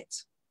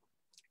hit,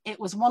 it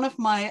was one of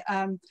my,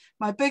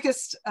 my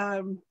biggest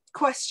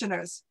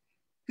questioners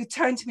who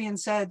turned to me and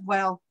said,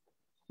 well,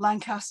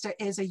 Lancaster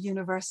is a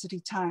university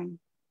town.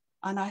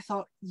 And I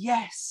thought,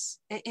 yes,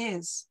 it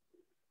is.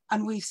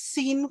 And we've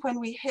seen when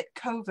we hit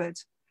COVID,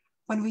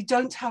 when we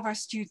don't have our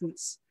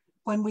students,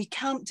 when we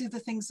can't do the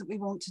things that we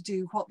want to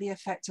do, what the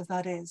effect of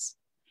that is.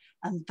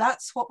 And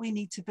that's what we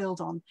need to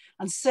build on.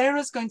 And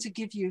Sarah's going to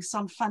give you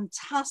some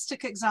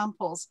fantastic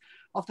examples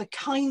of the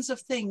kinds of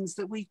things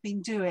that we've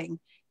been doing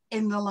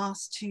in the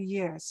last 2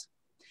 years.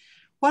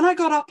 When I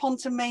got up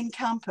onto main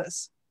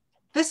campus,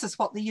 this is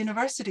what the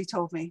university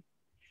told me.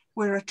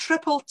 We're a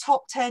triple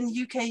top 10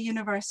 UK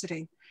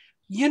university.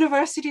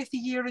 University of the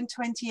Year in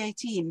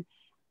 2018.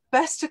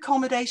 Best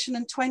accommodation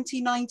in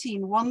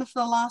 2019, one of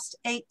the last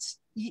eight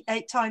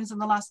times in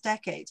the last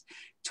decade.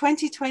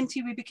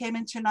 2020, we became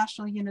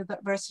International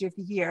University of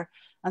the Year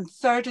and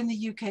third in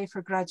the UK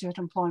for graduate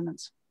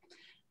employment.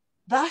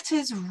 That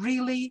is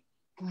really,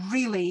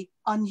 really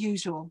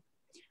unusual.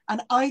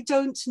 And I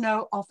don't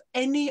know of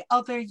any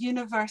other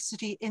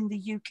university in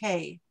the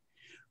UK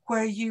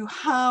where you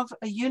have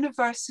a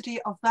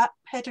university of that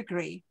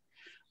pedigree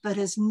that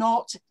is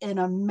not in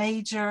a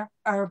major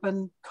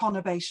urban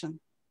conurbation.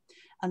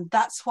 And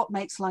that's what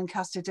makes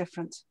Lancaster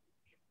different.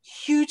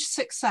 Huge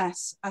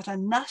success at a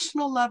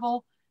national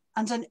level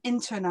and an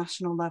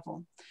international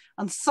level.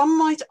 And some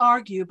might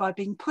argue by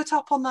being put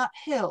up on that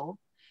hill,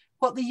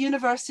 what the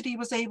university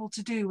was able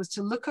to do was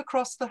to look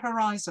across the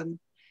horizon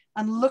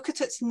and look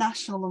at its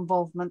national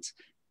involvement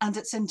and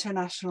its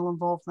international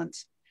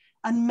involvement.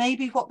 And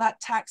maybe what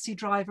that taxi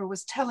driver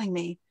was telling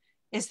me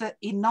is that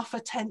enough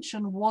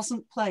attention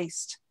wasn't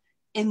placed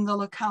in the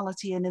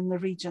locality and in the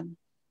region.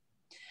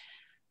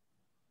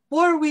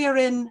 Where we are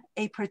in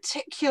a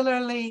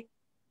particularly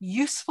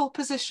useful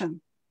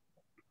position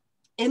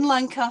in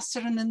Lancaster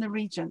and in the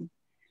region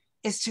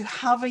is to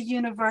have a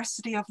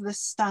university of this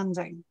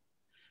standing,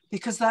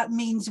 because that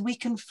means we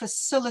can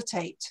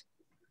facilitate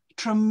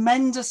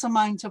tremendous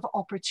amount of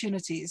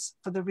opportunities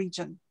for the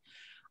region.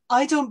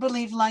 I don't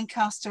believe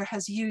Lancaster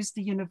has used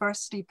the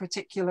university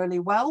particularly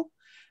well,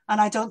 and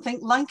I don't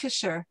think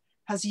Lancashire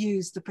has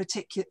used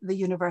the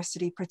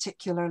university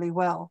particularly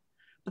well.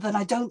 But then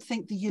I don't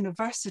think the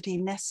university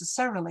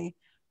necessarily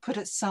put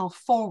itself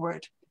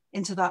forward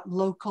into that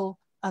local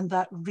and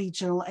that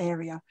regional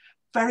area.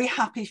 Very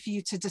happy for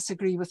you to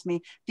disagree with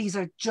me. These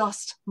are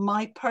just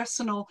my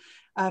personal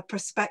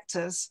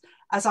perspectives,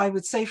 as I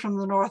would say from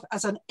the north,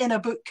 as an inner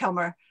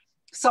bookcomer,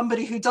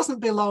 somebody who doesn't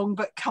belong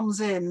but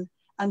comes in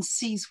and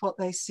sees what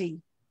they see.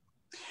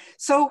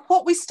 So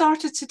what we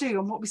started to do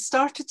and what we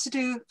started to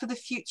do for the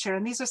future,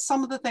 and these are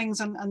some of the things,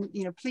 and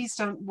you know, please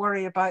don't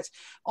worry about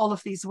all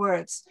of these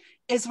words,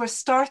 is we're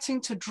starting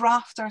to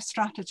draft our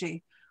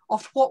strategy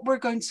of what we're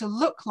going to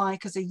look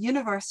like as a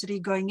university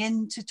going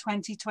into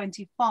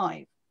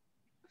 2025.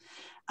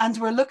 And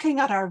we're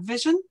looking at our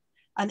vision,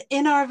 and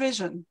in our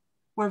vision,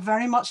 we're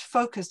very much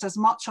focused as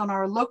much on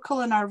our local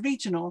and our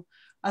regional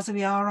as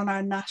we are on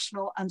our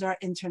national and our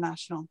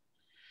international.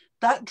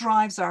 That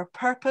drives our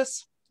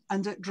purpose,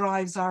 and it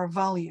drives our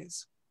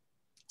values.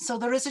 So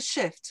there is a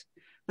shift.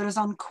 There is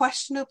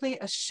unquestionably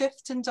a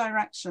shift in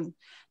direction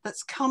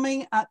that's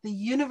coming at the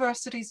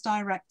university's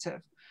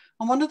directive.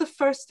 And one of the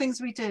first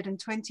things we did in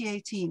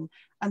 2018,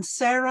 and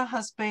Sarah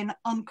has been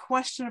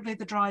unquestionably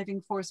the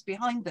driving force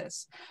behind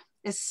this,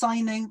 is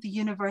signing the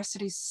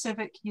university's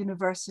Civic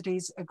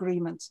Universities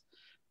Agreement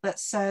that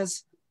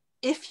says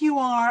if you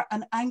are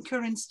an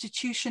anchor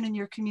institution in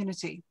your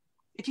community,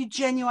 if you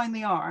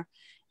genuinely are,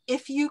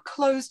 if you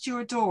closed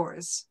your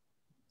doors,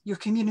 your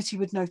community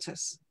would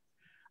notice.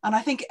 And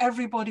I think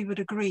everybody would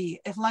agree,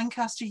 if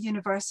Lancaster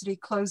University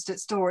closed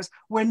its doors,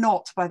 we're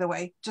not, by the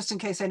way, just in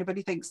case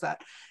anybody thinks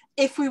that,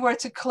 if we were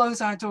to close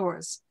our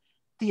doors,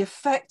 the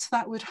effect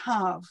that would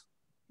have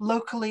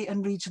locally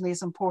and regionally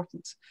is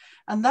important.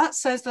 And that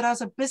says that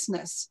as a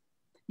business,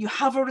 you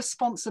have a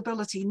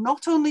responsibility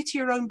not only to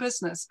your own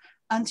business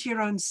and to your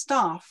own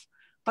staff,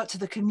 but to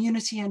the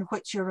community in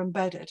which you're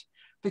embedded,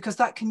 because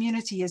that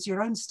community is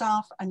your own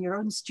staff and your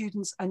own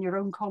students and your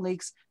own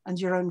colleagues and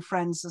your own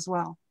friends as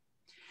well.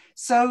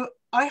 So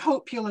I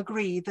hope you'll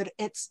agree that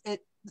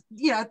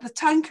the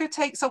tanker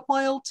takes a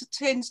while to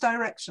change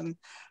direction,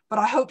 but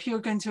I hope you're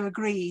going to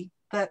agree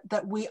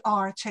that we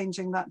are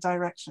changing that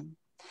direction.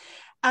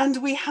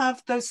 And we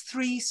have those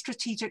 3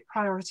 strategic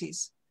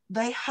priorities.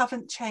 They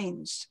haven't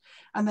changed,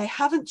 and they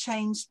haven't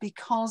changed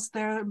because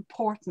they're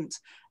important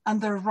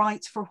and they're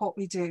right for what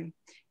we do.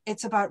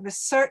 It's about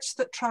research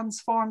that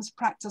transforms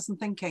practice and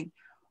thinking,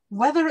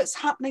 whether it's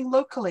happening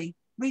locally,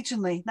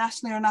 regionally,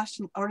 nationally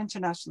or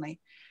internationally.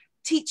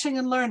 Teaching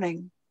and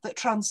learning that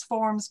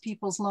transforms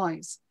people's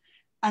lives,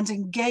 and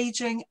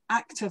engaging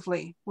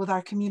actively with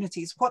our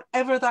communities,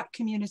 whatever that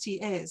community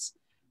is,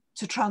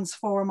 to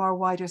transform our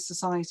wider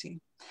society.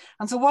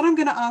 And so what I'm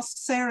going to ask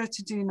Sarah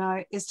to do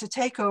now is to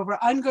take over.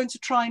 I'm going to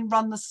try and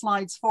run the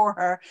slides for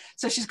her.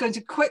 So she's going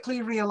to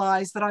quickly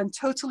realize that I'm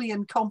totally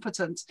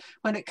incompetent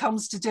when it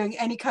comes to doing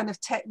any kind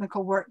of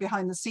technical work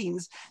behind the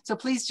scenes. So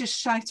please just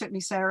shout at me,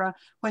 Sarah,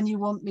 when you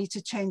want me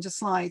to change a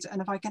slide.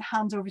 And if I can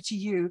hand over to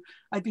you,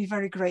 I'd be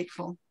very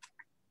grateful.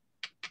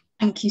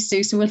 Thank you,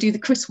 Sue. So we'll do the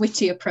Chris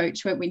Whitty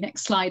approach, won't we?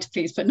 Next slide,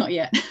 please, but not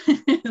yet.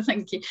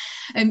 Thank you.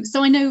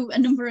 So I know a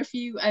number of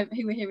you who are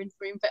here in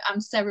the room, but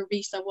I'm Sarah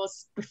Rees. I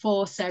was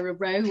before Sarah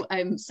Rowe.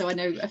 So I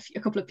know a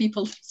couple of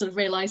people sort of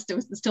realised I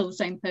was still the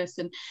same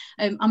person.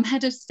 I'm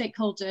head of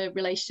stakeholder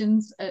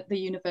relations at the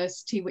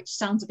university, which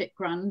sounds a bit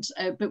grand,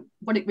 but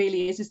what it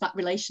really is that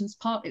relations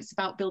part. It's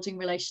about building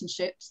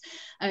relationships,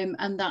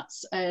 and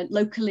that's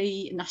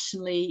locally,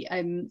 nationally,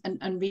 and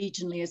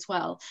regionally as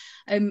well.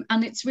 And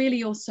it's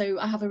really also,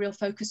 I have a real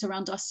focus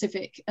around our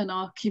civic and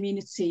our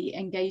community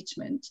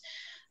engagement.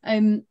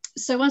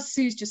 So as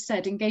Sue's just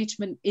said,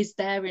 engagement is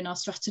there in our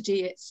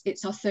strategy.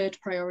 It's our 3rd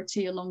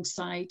priority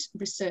alongside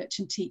research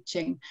and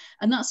teaching.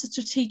 And that's a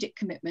strategic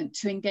commitment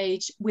to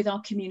engage with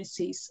our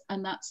communities,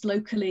 and that's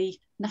locally,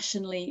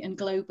 nationally and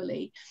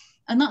globally.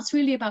 And that's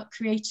really about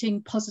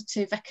creating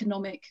positive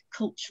economic,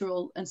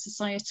 cultural and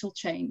societal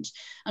change.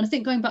 And I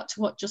think going back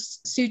to what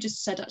Sue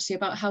just said actually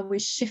about how we're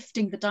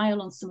shifting the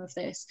dial on some of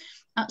this,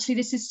 actually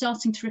this is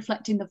starting to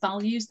reflect in the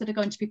values that are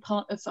going to be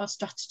part of our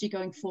strategy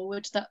going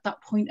forward,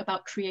 that point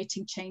about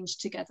creating change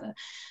together.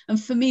 And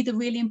for me, the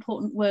really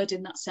important word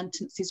in that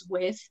sentence is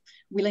with.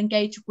 We'll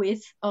engage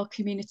with our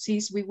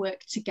communities, we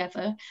work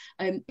together.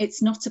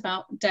 It's not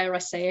about, dare I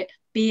say it,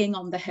 being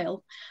on the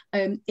hill.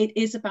 It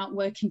is about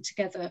working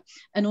together,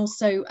 and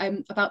also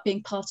about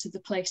being part of the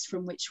place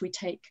from which we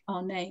take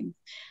our name.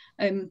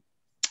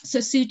 So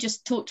Sue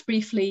just talked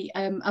briefly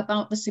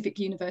about the Civic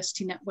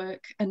University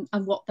Network and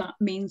what that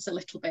means a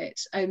little bit.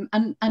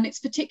 And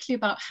it's particularly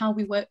about how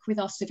we work with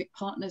our civic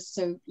partners,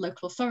 so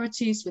local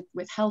authorities,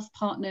 with health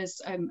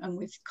partners and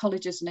with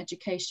colleges and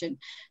education,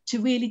 to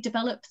really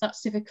develop that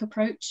civic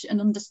approach and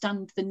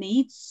understand the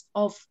needs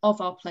of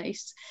our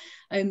place,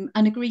 and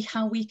agree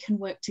how we can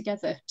work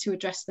together to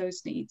address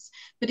those needs.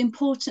 But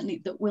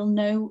importantly, that we'll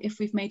know if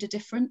we've made a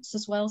difference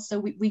as well, so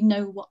we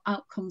know what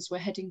outcomes we're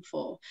heading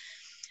for.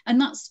 And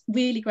that's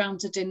really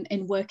grounded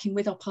in working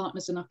with our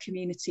partners and our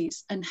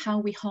communities, and how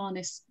we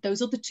harness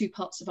those other 2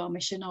 parts of our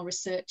mission, our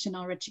research and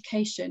our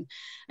education,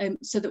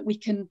 so that we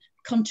can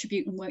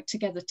contribute and work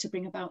together to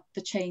bring about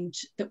the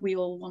change that we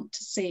all want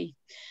to see.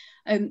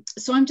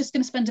 So I'm just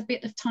going to spend a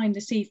bit of time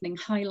this evening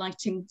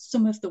highlighting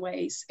some of the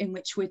ways in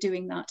which we're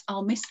doing that.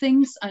 I'll miss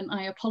things, and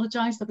I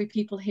apologise. There'll be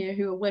people here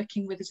who are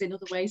working with us in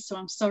other ways, so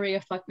I'm sorry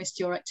if I've missed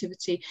your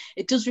activity.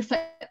 It does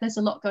reflect there's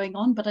a lot going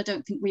on, but I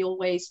don't think we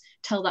always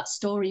tell that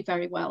story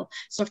very well.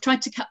 So I've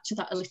tried to capture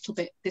that a little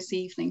bit this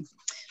evening.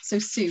 So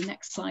Sue,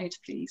 next slide,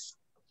 please.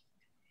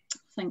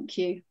 Thank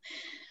you.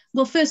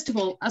 Well, first of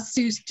all, as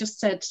Sue's just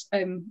said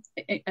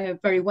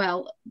very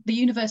well, the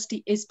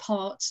university is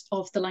part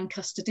of the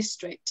Lancaster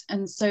district.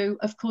 And so,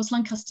 of course,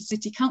 Lancaster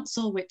City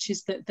Council, which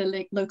is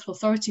the local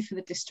authority for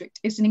the district,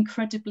 is an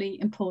incredibly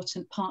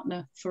important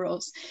partner for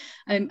us.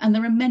 And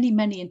there are many,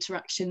 many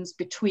interactions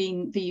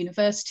between the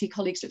university,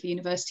 colleagues at the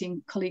university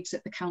and colleagues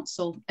at the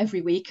council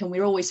every week. And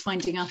we're always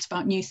finding out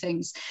about new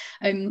things.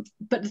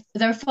 But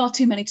there are far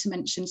too many to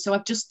mention. So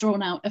I've just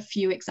drawn out a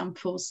few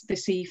examples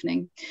this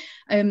evening.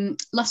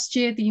 Last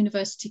year, the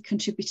university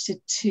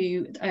contributed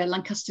to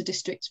Lancaster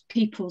District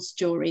People's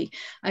Jury.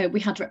 We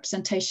had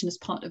representation as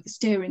part of the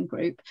steering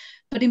group,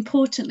 but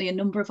importantly, a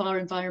number of our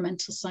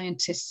environmental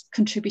scientists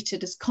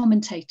contributed as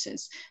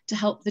commentators to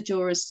help the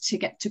jurors to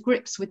get to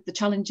grips with the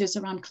challenges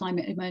around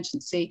climate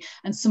emergency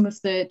and some of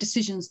the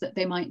decisions that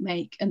they might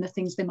make and the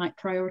things they might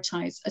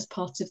prioritise as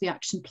part of the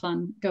action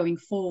plan going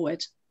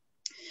forward.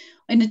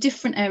 In a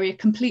different area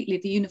completely,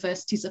 the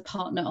university is a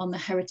partner on the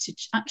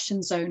Heritage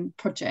Action Zone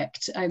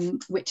project,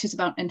 which is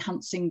about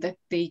enhancing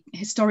the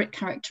historic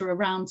character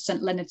around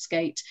St Leonard's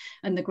Gate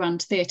and the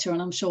Grand Theatre,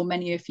 and I'm sure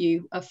many of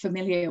you are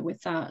familiar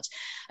with that.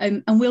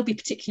 And we'll be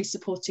particularly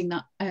supporting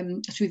that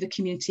through the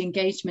community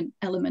engagement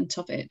element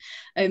of it.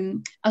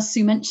 As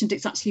Sue mentioned,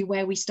 it's actually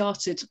where we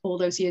started all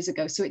those years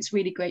ago, so it's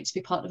really great to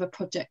be part of a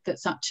project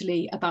that's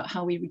actually about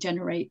how we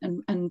regenerate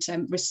and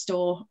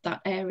restore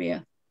that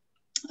area.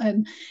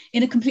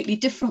 In a completely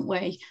different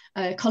way,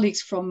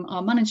 colleagues from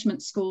our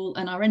management school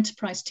and our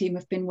enterprise team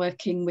have been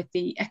working with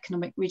the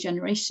economic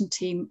regeneration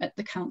team at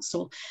the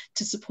council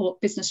to support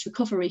business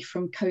recovery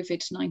from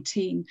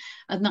COVID-19.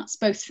 And that's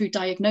both through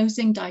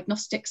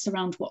diagnostics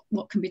around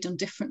what can be done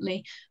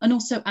differently, and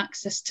also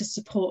access to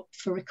support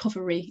for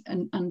recovery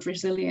and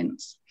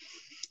resilience.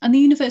 And the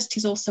university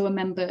is also a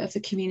member of the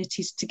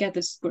Communities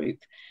Together's group,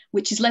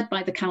 which is led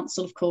by the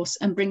council, of course,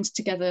 and brings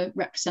together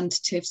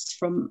representatives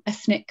from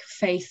ethnic,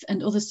 faith,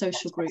 and other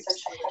social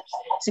groups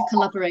to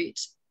collaborate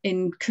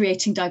in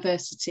creating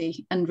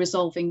diversity and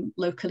resolving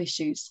local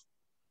issues.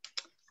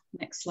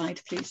 Next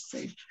slide, please,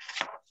 Sue.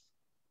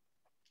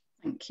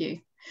 Thank you.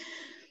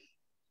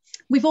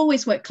 We've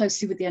always worked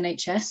closely with the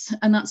NHS,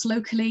 and that's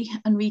locally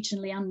and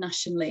regionally and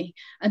nationally.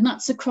 And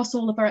that's across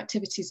all of our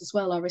activities as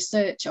well, our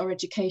research, our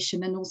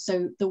education, and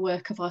also the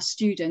work of our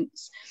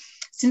students.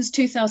 Since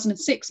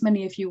 2006,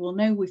 many of you will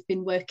know, we've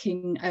been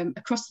working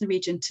across the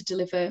region to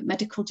deliver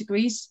medical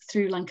degrees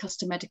through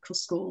Lancaster Medical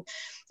School.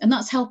 And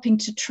that's helping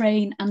to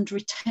train and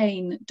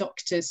retain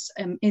doctors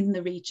in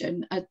the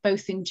region,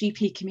 both in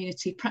GP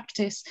community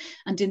practice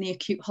and in the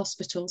acute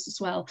hospitals as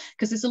well.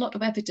 Because there's a lot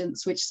of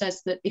evidence which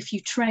says that if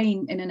you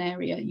train in an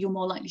area, you're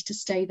more likely to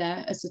stay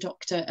there as a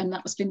doctor. And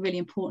that has been really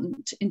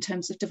important in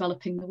terms of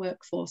developing the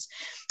workforce.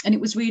 And it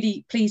was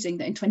really pleasing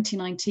that in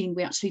 2019,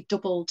 we actually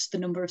doubled the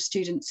number of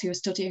students who are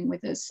studying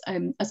with us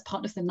as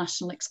part of the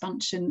national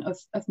expansion of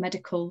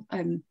medical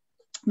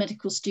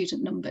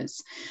student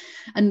numbers.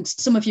 And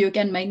some of you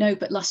again may know,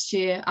 but last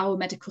year our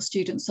medical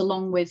students,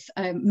 along with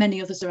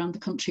many others around the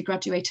country,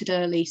 graduated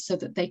early so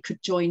that they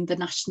could join the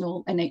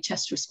national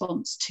NHS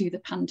response to the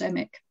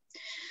pandemic.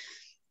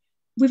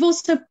 We've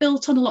also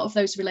built on a lot of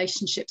those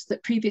relationships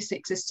that previously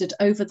existed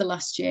over the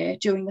last year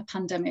during the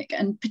pandemic,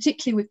 and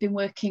particularly we've been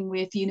working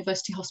with the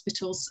University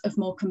Hospitals of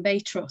Morecambe Bay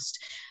Trust,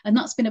 and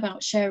that's been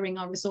about sharing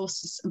our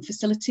resources and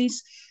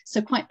facilities.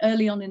 So quite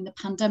early on in the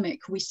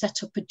pandemic, we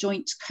set up a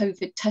joint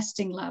COVID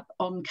testing lab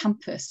on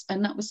campus,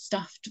 and that was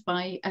staffed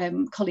by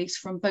colleagues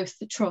from both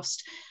the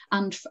Trust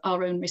and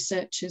our own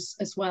researchers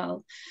as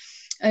well.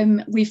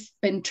 We're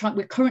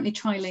currently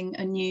trialling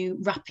a new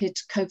rapid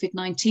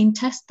COVID-19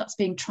 test that's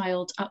being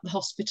trialled at the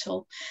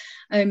hospital.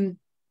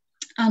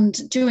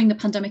 And during the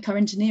pandemic, our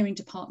engineering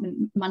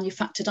department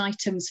manufactured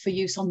items for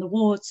use on the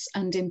wards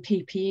and in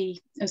PPE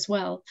as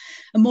well.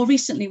 And more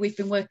recently, we've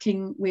been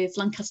working with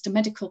Lancaster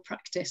Medical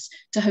Practice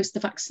to host the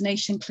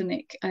vaccination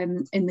clinic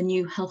in the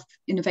new Health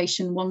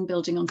Innovation 1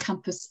 building on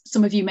campus.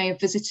 Some of you may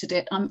have visited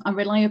it. I'm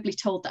reliably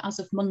told that as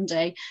of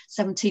Monday,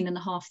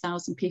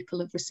 17,500 people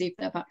have received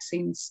their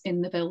vaccines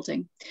in the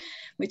building,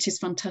 which is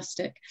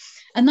fantastic.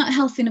 And that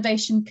Health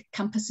Innovation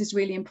Campus is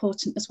really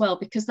important as well,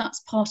 because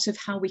that's part of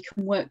how we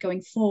can work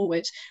going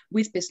forward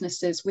with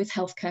businesses, with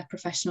healthcare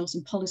professionals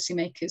and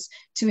policymakers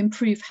to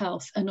improve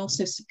health and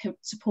also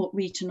support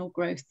regional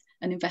growth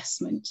and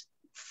investment.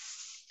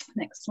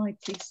 Next slide,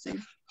 please, Sue.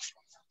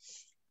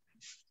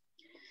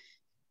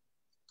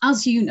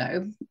 As you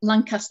know,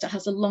 Lancaster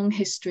has a long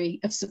history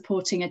of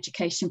supporting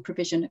education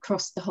provision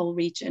across the whole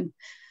region.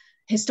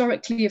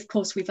 Historically, of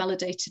course, we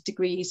validated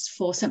degrees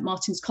for St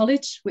Martin's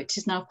College, which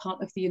is now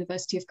part of the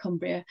University of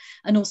Cumbria,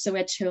 and also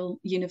Edge Hill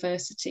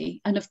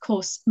University. And of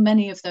course,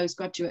 many of those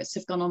graduates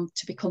have gone on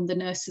to become the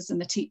nurses and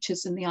the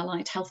teachers and the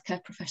allied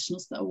healthcare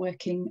professionals that are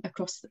working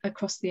across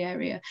the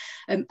area.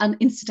 And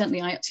incidentally,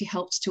 I actually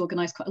helped to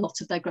organise quite a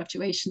lot of their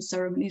graduation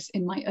ceremonies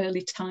in my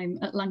early time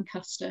at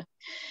Lancaster.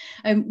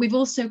 We've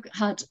also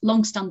had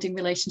long-standing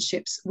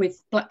relationships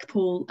with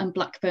Blackpool and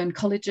Blackburn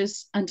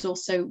colleges, and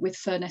also with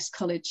Furness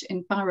College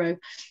in Barrow.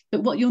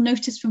 But what you'll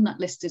notice from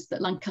that list is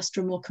that Lancaster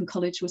and Morecambe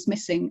College was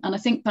missing. And I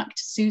think back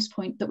to Sue's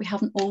point that we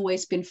haven't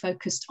always been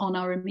focused on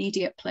our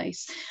immediate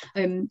place.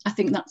 I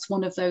think that's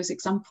one of those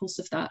examples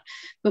of that.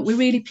 But we're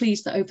really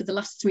pleased that over the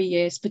last 3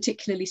 years,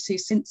 particularly Sue,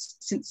 since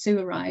Sue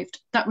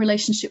arrived, that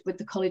relationship with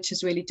the college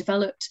has really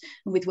developed,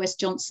 and with Wes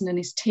Johnson and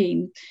his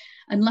team.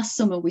 And last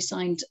summer, we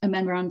signed a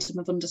memorandum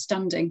of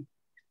understanding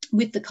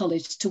with the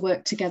college to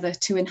work together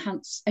to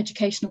enhance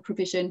educational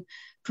provision,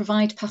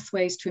 provide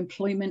pathways to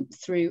employment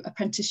through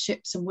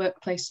apprenticeships and work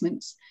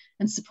placements,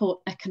 and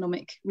support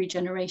economic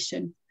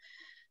regeneration.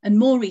 And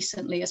more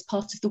recently, as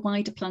part of the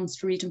wider plans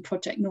for Eden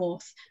Project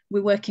North,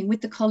 we're working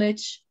with the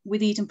college,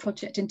 with Eden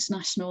Project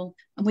International,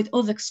 and with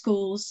other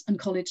schools and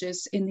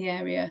colleges in the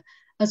area,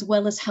 as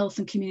well as health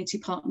and community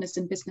partners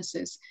and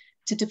businesses,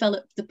 to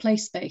develop the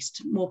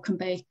place-based Morecambe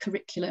Bay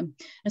curriculum.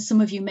 And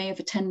some of you may have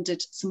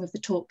attended some of the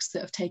talks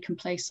that have taken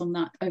place on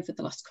that over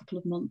the last couple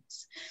of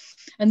months.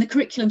 And the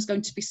curriculum is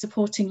going to be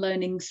supporting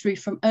learning through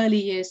from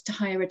early years to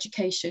higher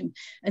education.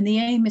 And the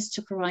aim is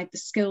to provide the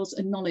skills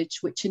and knowledge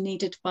which are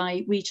needed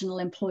by regional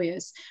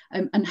employers.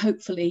 And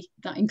hopefully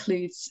that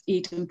includes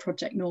Eden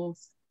Project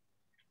North.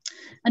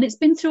 And it's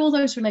been through all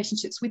those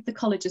relationships with the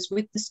colleges,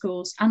 with the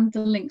schools, and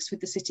the links with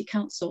the City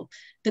Council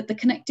that the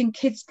Connecting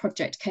Kids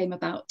project came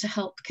about to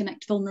help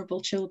connect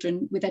vulnerable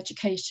children with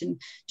education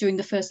during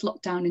the first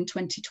lockdown in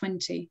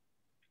 2020.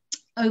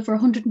 Over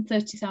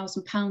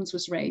 £130,000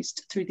 was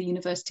raised through the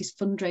university's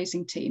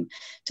fundraising team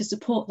to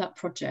support that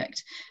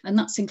project. And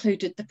that's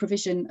included the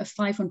provision of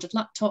 500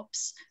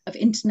 laptops, of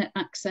internet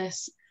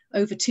access,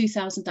 over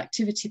 2,000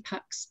 activity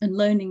packs and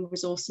learning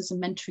resources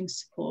and mentoring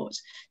support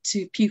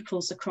to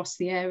pupils across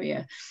the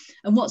area.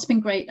 And what's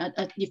been great,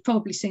 you've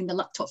probably seen the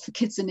Laptop for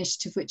Kids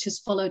initiative, which has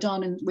followed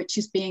on and which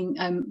is being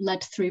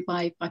led through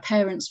by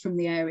parents from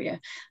the area.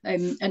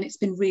 And it's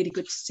been really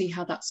good to see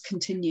how that's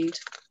continued.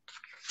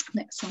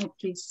 Next slide,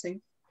 please,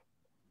 Sue.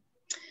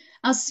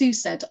 As Sue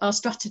said, our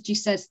strategy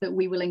says that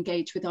we will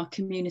engage with our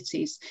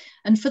communities.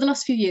 And for the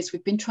last few years,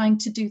 we've been trying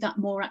to do that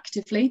more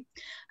actively.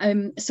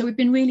 So we've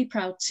been really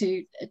proud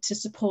to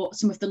support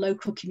some of the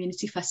local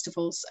community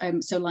festivals.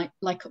 So like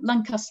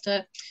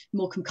Lancaster,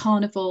 Morecambe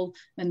Carnival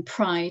and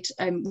Pride,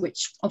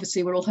 which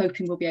obviously we're all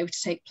hoping will be able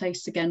to take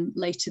place again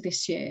later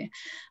this year.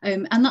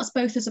 And that's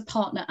both as a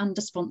partner and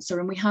a sponsor.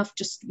 And we have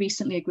just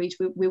recently agreed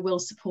we will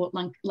support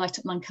Light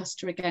Up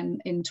Lancaster again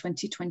in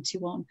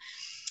 2021.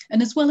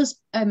 And as well as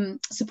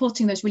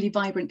supporting those really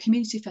vibrant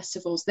community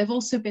festivals, there have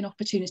also been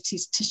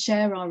opportunities to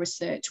share our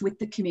research with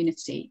the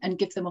community and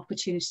give them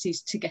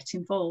opportunities to get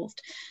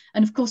involved.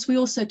 And of course, we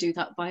also do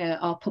that via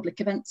our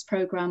public events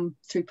programme,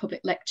 through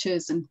public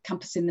lectures and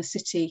Campus in the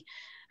City.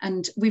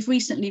 And we've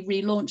recently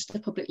relaunched the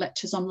public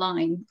lectures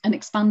online and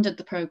expanded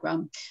the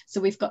programme. So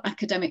we've got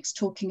academics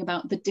talking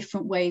about the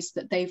different ways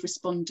that they've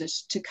responded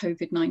to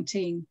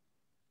COVID-19.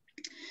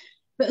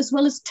 But as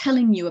well as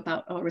telling you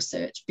about our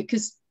research,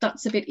 because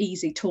that's a bit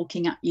easy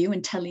talking at you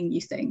and telling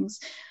you things,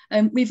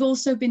 we've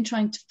also been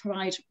trying to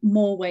provide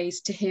more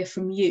ways to hear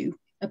from you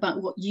about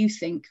what you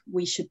think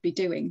we should be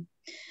doing.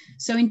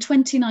 So in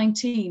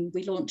 2019,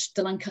 we launched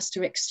the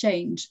Lancaster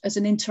Exchange as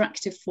an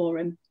interactive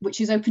forum, which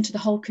is open to the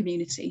whole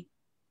community.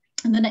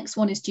 And the next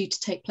one is due to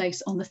take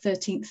place on the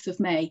 13th of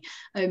May.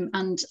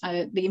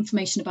 The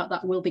information about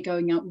that will be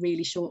going out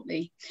really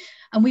shortly.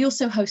 And we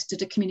also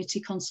hosted a community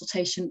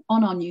consultation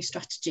on our new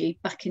strategy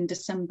back in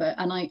December.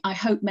 And I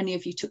hope many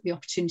of you took the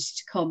opportunity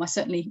to come. I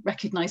certainly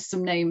recognise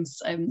some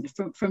names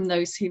from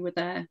those who were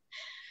there.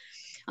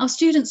 Our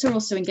students are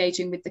also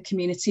engaging with the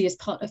community as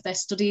part of their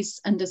studies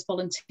and as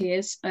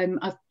volunteers.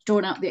 I've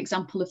drawn out the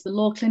example of the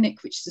Law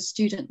Clinic, which is a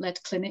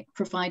student-led clinic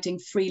providing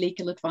free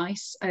legal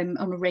advice on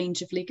a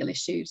range of legal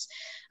issues.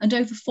 And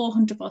over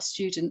 400 of our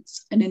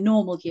students in a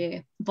normal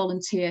year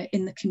volunteer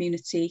in the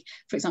community,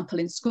 for example,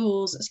 in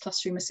schools as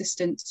classroom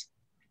assistants,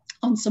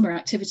 on summer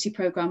activity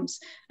programmes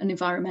and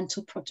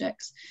environmental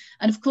projects.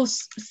 And of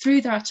course, through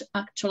their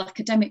actual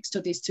academic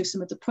studies, through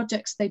some of the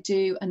projects they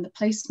do and the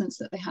placements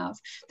that they have,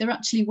 they're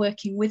actually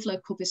working with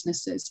local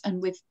businesses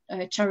and with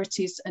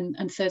charities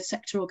and third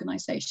sector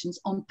organisations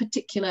on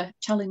particular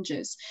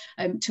challenges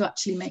to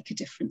actually make a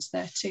difference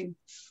there too.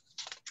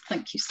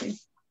 Thank you, Sue.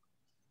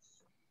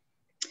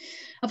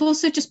 I've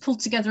also just pulled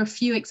together a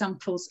few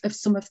examples of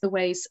some of the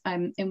ways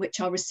in which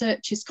our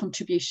research is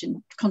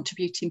contributing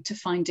to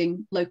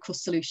finding local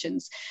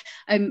solutions.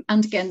 And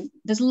again,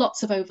 there's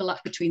lots of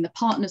overlap between the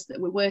partners that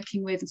we're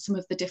working with and some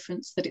of the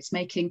difference that it's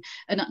making.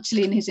 And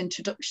actually in his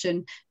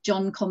introduction,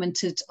 John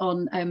commented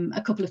on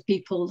a couple of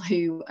people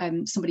who,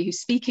 somebody who's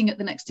speaking at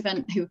the next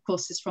event, who of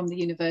course is from the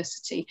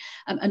university,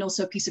 and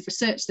also a piece of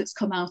research that's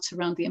come out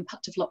around the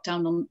impact of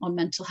lockdown on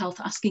mental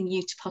health, asking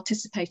you to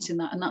participate in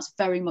that. And that's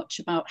very much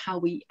about how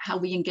we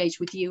engage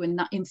with you, and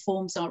that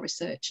informs our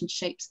research and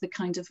shapes the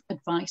kind of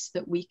advice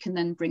that we can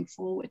then bring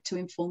forward to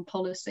inform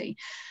policy.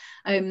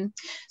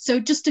 So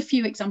just a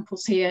few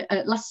examples here.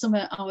 Last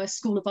summer, our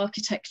School of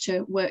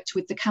Architecture worked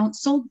with the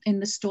council in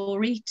the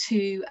Story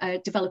to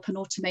develop an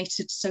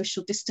automated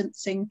social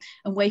distancing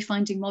and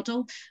wayfinding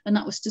model, and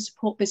that was to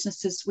support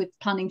businesses with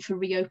planning for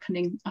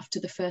reopening after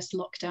the first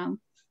lockdown.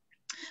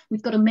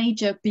 We've got a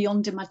major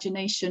Beyond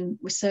Imagination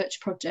research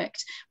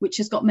project, which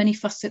has got many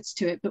facets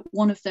to it, but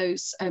one of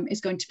those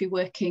is going to be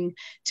working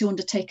to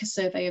undertake a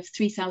survey of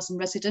 3,000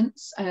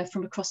 residents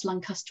from across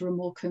Lancaster and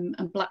Morecambe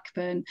and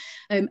Blackburn.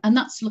 And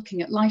that's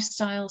looking at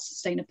lifestyle,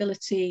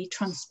 sustainability,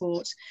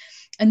 transport.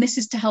 And this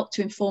is to help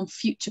to inform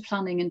future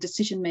planning and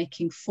decision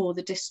making for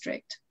the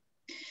district.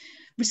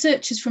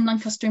 Researchers from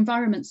Lancaster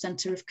Environment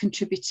Centre have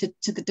contributed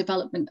to the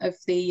development of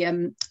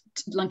the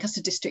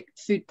Lancaster District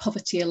Food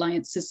Poverty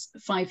Alliance's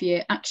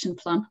 5-year action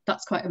plan.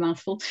 That's quite a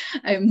mouthful.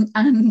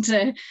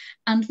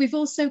 And we've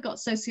also got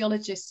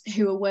sociologists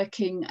who are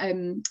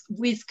working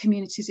with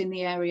communities in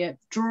the area,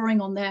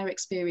 drawing on their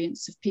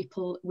experience of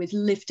people with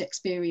lived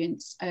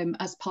experience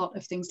as part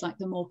of things like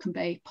the Morecambe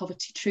Bay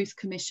Poverty Truth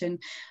Commission,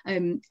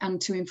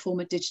 and to inform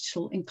a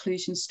digital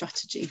inclusion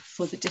strategy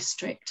for the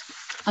district.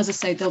 As I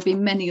say, there'll be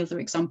many other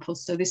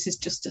examples, so this is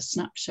just a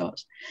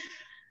snapshot.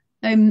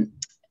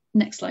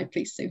 Next slide,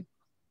 please, Sue.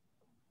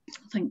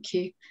 Thank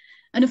you.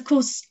 And of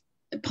course,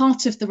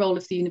 part of the role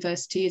of the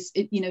university is,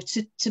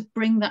 to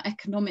bring that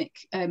economic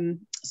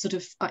sort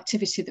of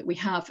activity that we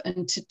have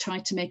and to try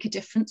to make a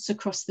difference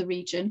across the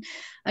region.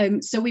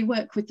 So we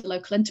work with the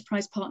local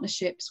enterprise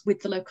partnerships,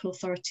 with the local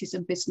authorities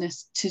and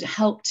business to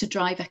help to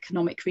drive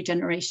economic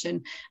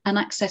regeneration and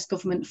access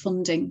government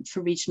funding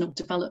for regional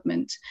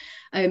development.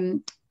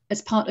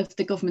 As part of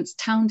the government's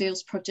Town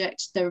Deals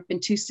project, there have been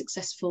 2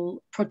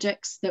 successful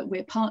projects that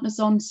we're partners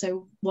on.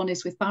 So one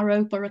is with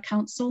Barrow Borough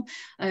Council,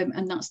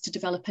 and that's to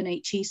develop an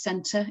HE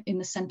centre in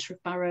the centre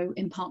of Barrow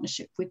in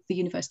partnership with the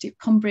University of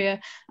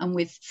Cumbria and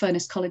with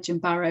Furness College in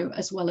Barrow,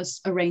 as well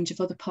as a range of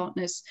other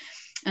partners.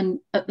 And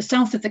at the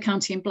south of the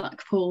county in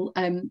Blackpool,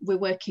 we're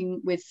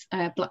working with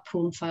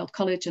Blackpool and Fylde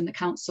College and the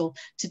council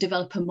to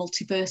develop a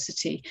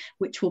multiversity,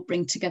 which will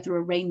bring together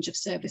a range of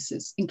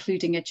services,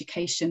 including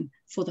education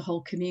for the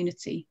whole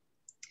community.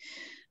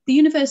 The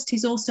university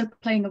is also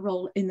playing a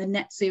role in the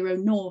Net Zero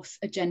North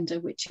agenda,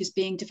 which is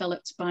being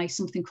developed by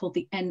something called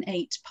the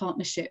N8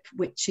 Partnership,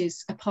 which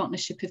is a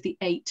partnership of the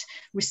 8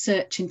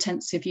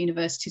 research-intensive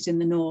universities in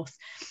the north.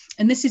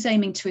 And this is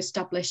aiming to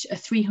establish a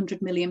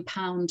 £300 million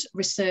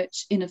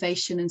research,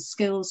 innovation and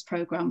skills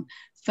programme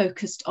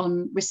focused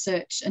on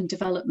research and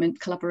development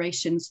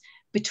collaborations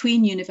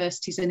between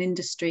universities and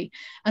industry.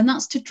 And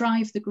that's to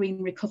drive the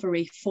green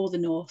recovery for the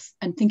north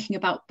and thinking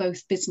about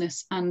both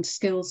business and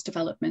skills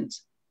development.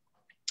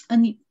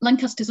 And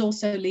Lancaster is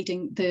also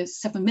leading the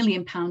 £7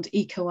 million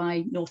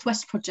EcoEye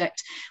Northwest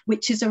project,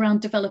 which is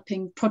around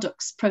developing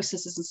products,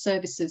 processes and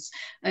services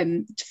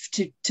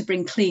to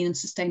bring clean and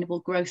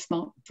sustainable growth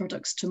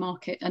products to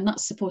market. And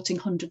that's supporting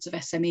hundreds of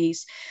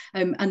SMEs.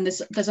 And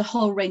there's a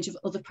whole range of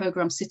other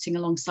programmes sitting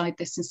alongside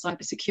this in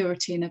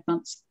cybersecurity and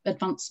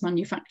advanced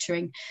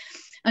manufacturing.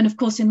 And of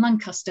course, in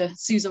Lancaster,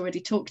 Sue's already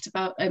talked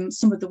about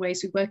some of the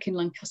ways we work in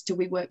Lancaster.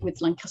 We work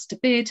with Lancaster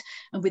Bid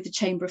and with the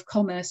Chamber of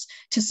Commerce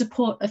to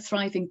support a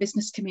thriving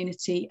business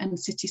community and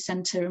city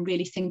centre, and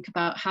really think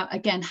about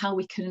how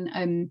we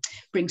can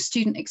bring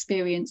student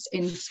experience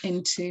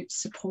in to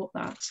support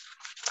that.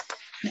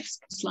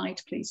 Next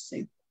slide, please,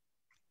 Sue.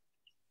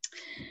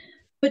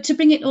 But to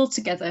bring it all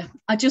together,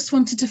 I just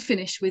wanted to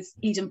finish with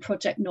Eden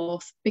Project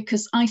North,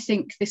 because I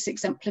think this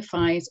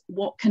exemplifies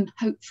what can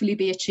hopefully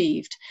be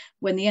achieved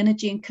when the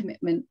energy and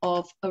commitment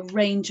of a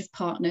range of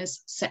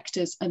partners,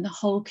 sectors, and the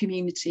whole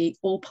community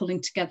all pulling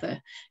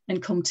together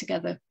and come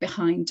together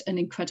behind an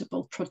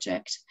incredible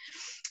project.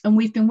 And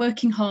we've been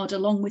working hard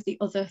along with the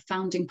other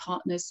founding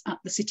partners at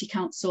the City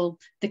Council,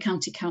 the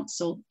County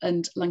Council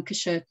and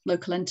Lancashire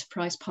Local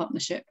Enterprise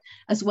Partnership,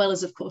 as well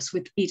as, of course,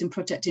 with Eden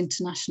Project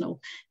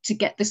International, to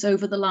get this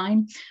over the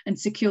line and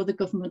secure the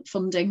government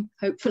funding,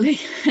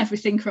 hopefully,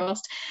 everything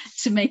crossed,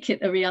 to make it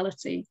a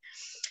reality.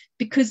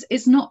 Because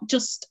it's not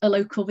just a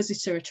local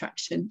visitor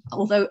attraction,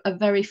 although a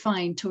very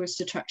fine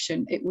tourist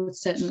attraction it would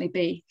certainly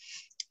be.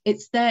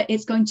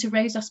 It's going to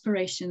raise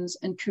aspirations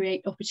and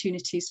create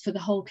opportunities for the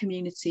whole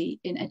community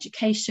in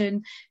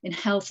education, in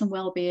health and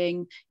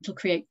well-being. It'll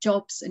create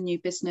jobs and new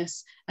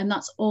business, and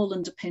that's all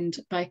underpinned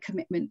by a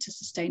commitment to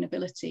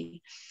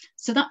sustainability.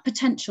 So that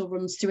potential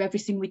runs through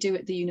everything we do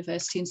at the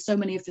university, and so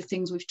many of the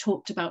things we've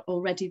talked about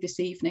already this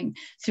evening,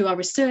 through our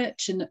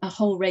research and a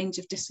whole range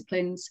of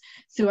disciplines,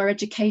 through our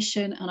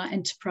education and our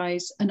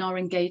enterprise and our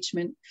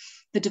engagement,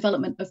 the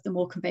development of the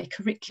Morecambe Bay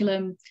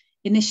curriculum,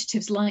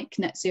 initiatives like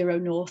Net Zero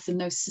North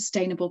and those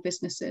sustainable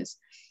businesses,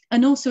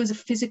 and also as a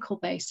physical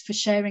base for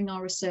sharing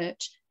our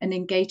research and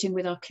engaging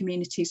with our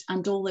communities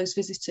and all those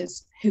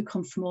visitors who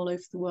come from all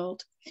over the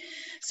world.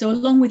 So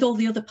along with all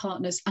the other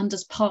partners and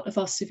as part of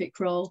our civic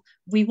role,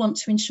 we want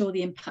to ensure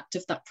the impact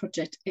of that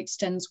project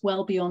extends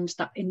well beyond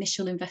that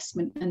initial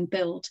investment and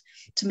build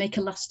to make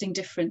a lasting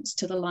difference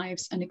to the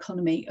lives and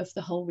economy of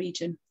the whole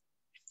region.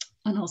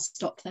 And I'll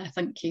stop there.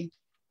 Thank you.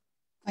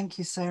 Thank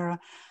you, Sarah.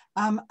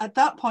 At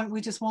that point,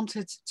 we just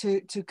wanted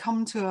to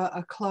come to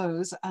a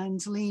close and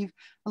leave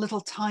a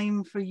little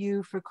time for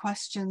you for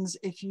questions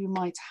if you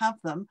might have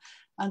them.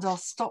 And I'll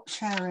stop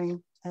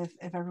sharing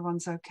if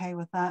everyone's okay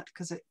with that,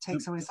 because it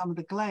takes away some of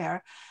the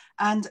glare,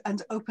 and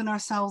open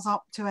ourselves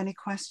up to any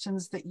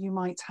questions that you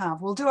might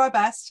have. We'll do our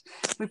best.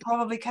 We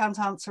probably can't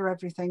answer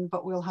everything,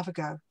 but we'll have a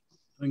go.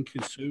 Thank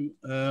you,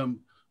 Sue.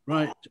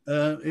 Right,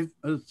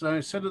 as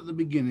I said at the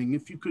beginning,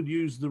 if you could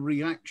use the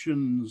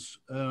reactions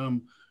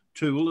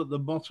tool at the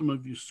bottom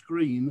of your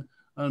screen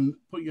and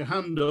put your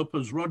hand up,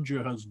 as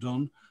Roger has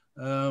done,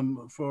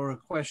 for a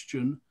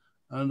question.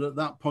 And at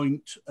that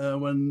point,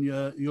 when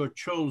you're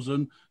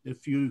chosen,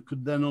 if you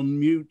could then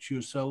unmute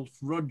yourself.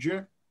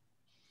 Roger?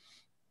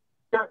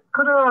 Yeah,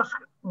 could I ask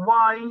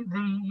why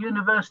the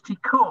University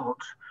Court,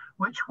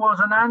 which was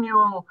an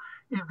annual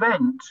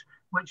event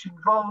which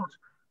involved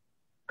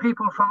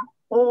people from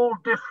all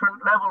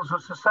different levels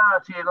of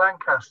society in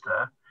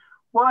Lancaster,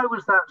 why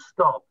was that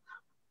stopped?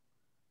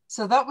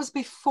 So that was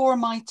before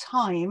my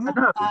time.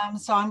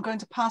 So I'm going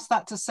to pass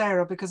that to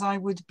Sarah, because I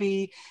would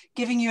be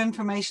giving you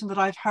information that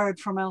I've heard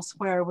from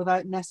elsewhere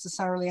without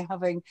necessarily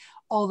having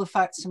all the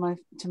facts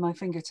to my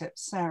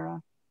fingertips.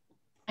 Sarah.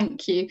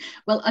 Thank you.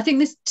 Well, I think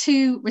there's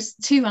two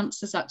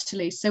answers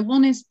actually. So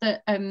one is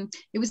that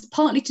it was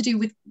partly to do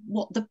with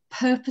what the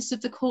purpose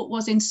of the court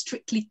was in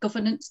strictly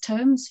governance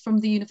terms from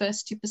the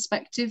university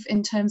perspective,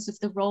 in terms of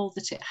the role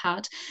that it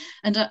had.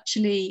 And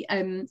actually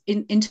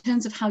in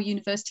terms of how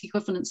university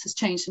governance has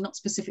changed, and not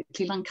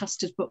specifically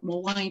Lancaster's but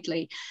more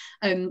widely,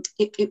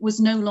 it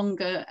was no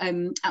longer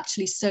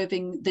actually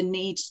serving the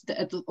need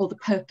or the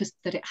purpose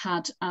that it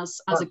had as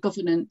a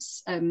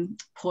governance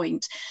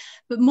point.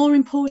 But more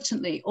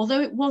importantly, although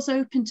it was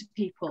open to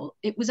people,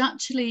 it was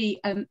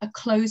actually a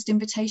closed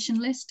invitation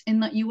list,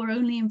 in that you were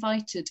only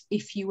invited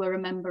if you were a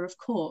member of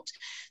court.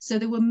 So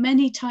there were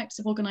many types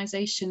of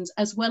organisations,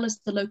 as well as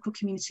the local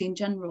community in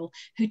general,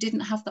 who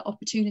didn't have that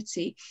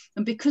opportunity.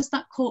 And because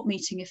that court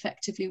meeting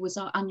effectively was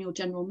our annual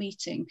general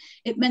meeting,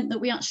 it meant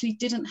that we actually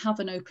didn't have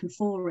an open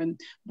forum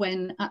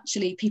when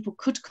actually people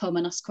could come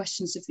and ask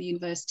questions of the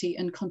university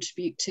and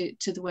contribute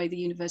to the way the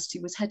university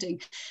was heading.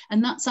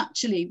 And that's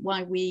actually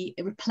why we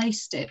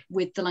replaced it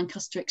with the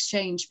Lancaster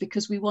Exchange,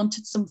 because we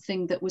wanted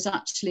something that was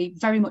actually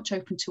very much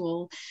open to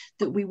all,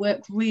 that we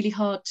work really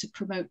hard to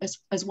promote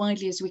as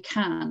widely as we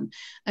can,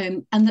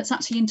 and that's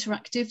actually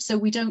interactive. So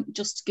we don't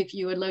just give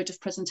you a load of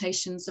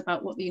presentations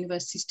about what the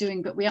university is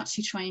doing, but we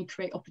actually try and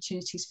create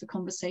opportunities for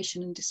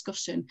conversation and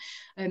discussion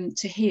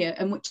to hear,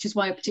 and which is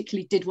why I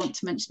particularly did want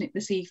to mention it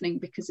this evening,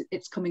 because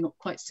it's coming up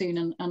quite soon,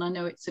 and I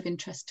know it's of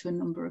interest to a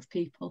number of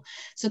people.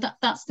 So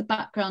that's the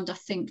background, I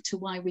think, to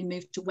why we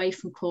moved away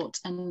from court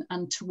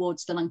and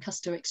towards the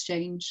Lancaster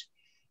Exchange.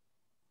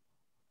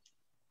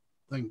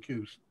 Thank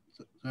you,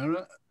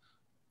 Sarah.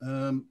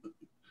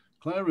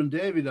 Claire and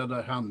David had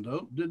a hand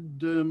up.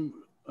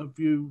 Have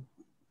you?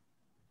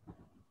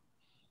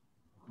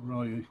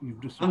 Roy,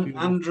 you've disappeared.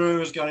 Andrew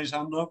has got his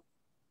hand up.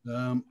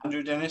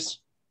 Andrew Dennis.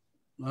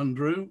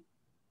 Andrew.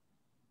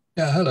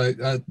 Yeah,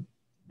 hello.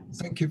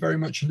 Thank you very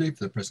much indeed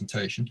for the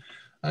presentation.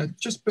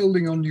 Just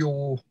building on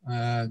your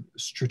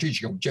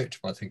strategic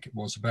objective, I think it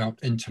was, about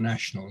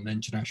international and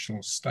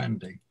international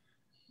standing.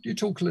 Do you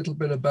talk a little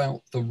bit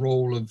about the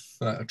role of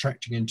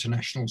attracting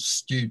international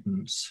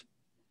students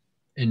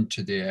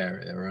into the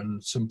area,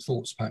 and some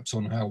thoughts perhaps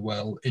on how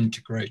well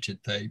integrated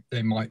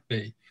they might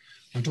be?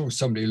 I'm talking to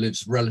somebody who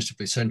lives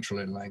relatively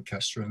central in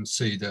Lancaster and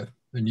see the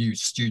new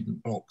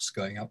student blocks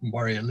going up and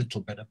worry a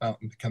little bit about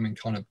them becoming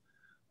kind of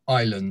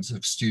islands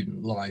of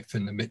student life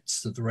in the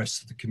midst of the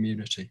rest of the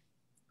community.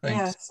 Thanks.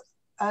 Yes,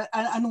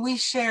 and we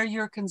share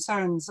your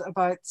concerns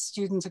about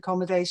student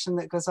accommodation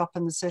that goes up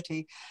in the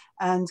city.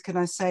 And can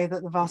I say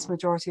that the vast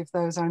majority of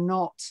those are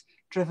not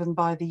driven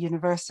by the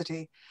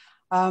university.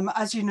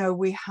 As you know,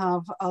 we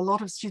have a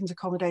lot of student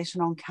accommodation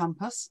on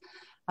campus.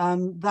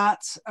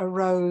 That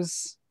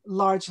arose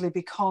largely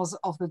because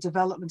of the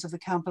development of the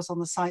campus on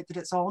the site that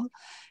it's on.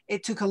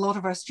 It took a lot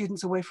of our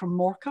students away from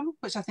Morecambe,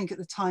 which I think at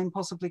the time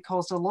possibly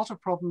caused a lot of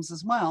problems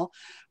as well.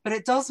 But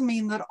it does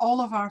mean that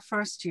all of our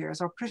first years,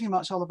 or pretty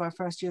much all of our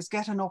first years,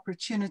 get an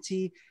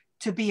opportunity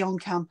to be on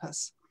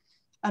campus.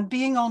 And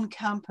being on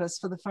campus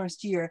for the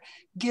first year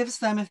gives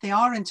them, if they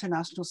are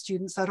international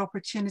students, that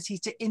opportunity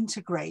to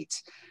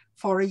integrate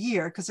for a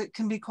year, because it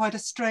can be quite a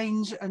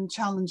strange and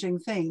challenging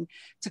thing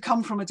to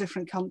come from a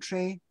different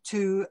country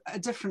to a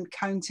different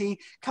county,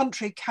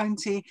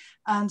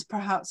 and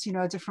perhaps, you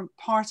know, a different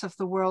part of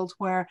the world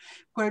where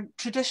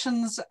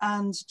traditions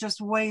and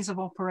just ways of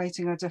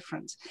operating are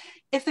different.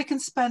 If they can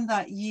spend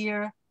that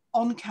year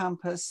on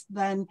campus,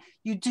 then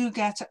you do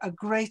get a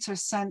greater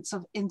sense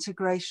of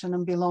integration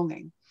and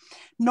belonging.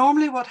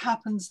 Normally what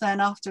happens then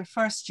after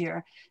first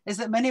year is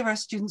that many of our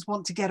students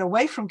want to get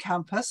away from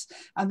campus,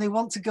 and they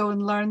want to go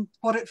and learn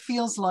what it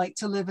feels like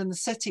to live in the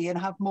city and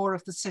have more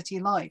of the city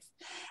life.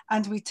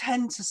 And we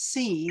tend to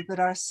see that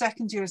our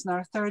second years and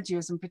our third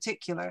years in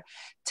particular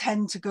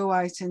tend to go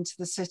out into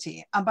the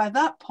city. And by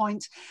that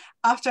point,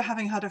 after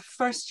having had a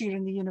first year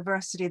in the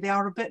university, they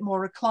are a bit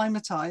more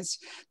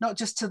acclimatized, not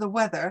just to the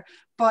weather,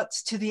 but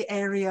to the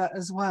area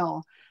as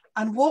well.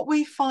 And what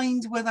we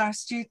find with our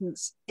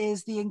students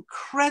is the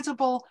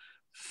incredible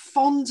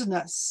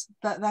fondness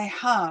that they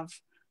have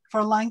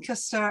for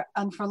Lancaster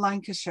and for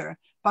Lancashire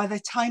by the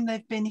time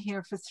they've been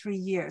here for 3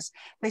 years.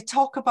 They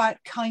talk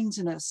about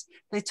kindness,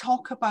 they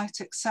talk about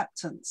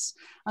acceptance.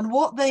 And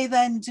what they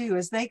then do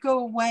is they go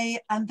away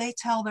and they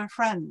tell their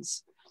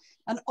friends.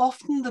 And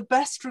often the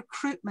best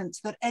recruitment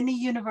that any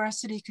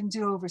university can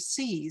do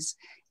overseas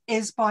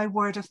is by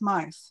word of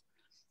mouth.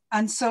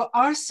 And so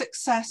our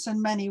success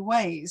in many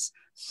ways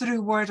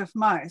through word of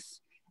mouth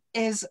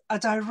is a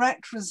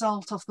direct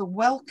result of the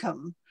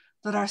welcome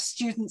that our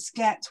students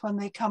get when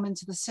they come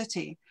into the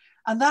city.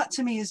 And that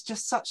to me is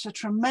just such a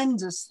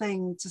tremendous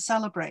thing to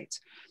celebrate.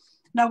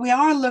 Now, we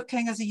are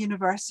looking as a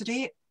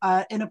university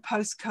in a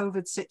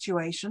post-COVID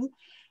situation.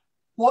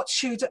 What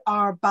should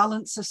our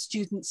balance of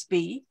students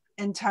be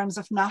in terms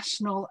of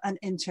national and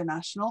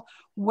international?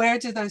 Where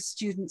do those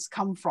students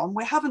come from?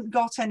 We haven't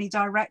got any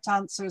direct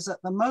answers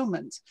at the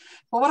moment.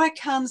 But what I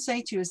can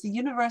say to you is the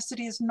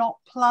university is not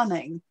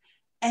planning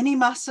any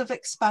massive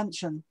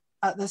expansion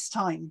at this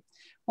time.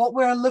 What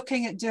we're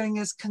looking at doing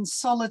is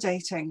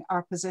consolidating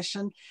our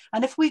position.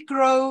 And if we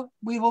grow,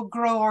 we will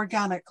grow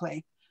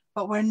organically,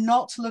 but we're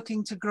not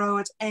looking to grow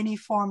at any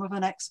form of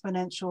an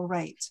exponential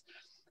rate.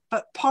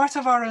 But part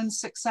of our own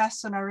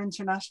success and our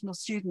international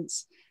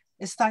students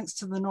is thanks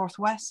to the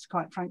Northwest,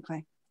 quite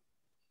frankly.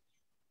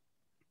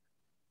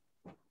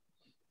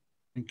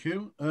 Thank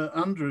you.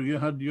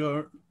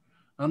 Andrew,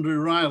 Andrew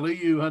Riley,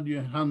 you had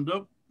your hand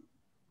up.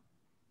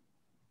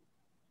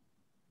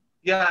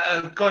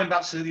 Yeah, going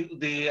back to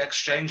the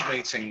exchange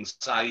meetings,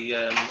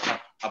 I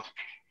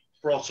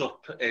brought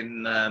up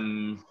in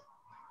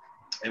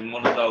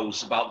one of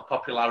those about the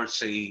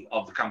popularity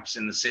of the campus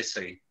in the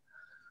city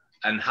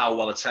and how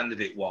well attended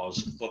it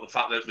was, but the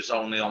fact that it was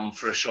only on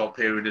for a short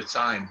period of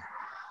time.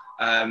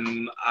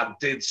 I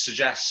did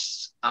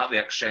suggest at the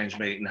exchange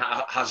meeting,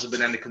 has there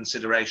been any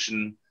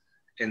consideration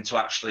into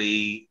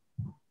actually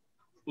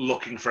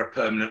looking for a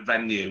permanent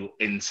venue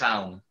in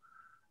town?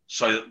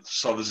 So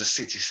there's a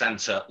city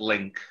centre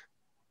link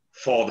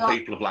for the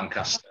people of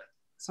Lancaster.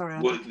 Sorry,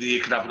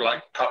 you could have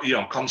like, you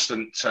know,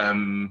 constant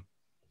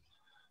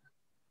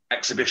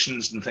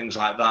exhibitions and things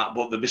like that,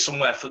 but there'd be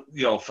somewhere for,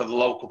 you know, for the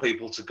local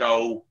people to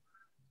go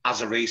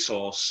as a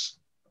resource,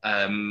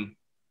 to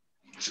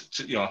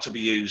be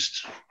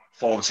used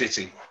for the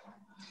city.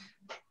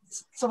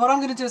 So what I'm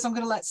going to do is I'm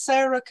going to let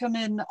Sarah come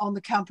in on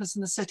the campus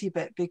and the city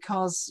bit,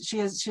 because she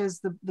is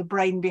the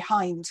brain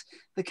behind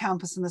the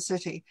campus and the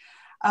city.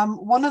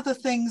 One of the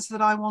things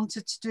that I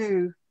wanted to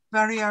do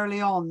very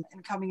early on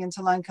in coming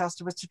into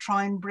Lancaster was to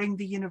try and bring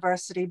the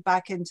university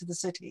back into the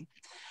city.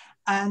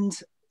 And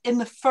in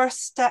the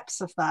first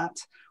steps of that,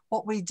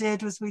 what we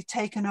did was we've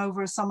taken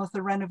over some of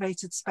the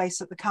renovated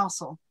space at the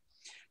castle.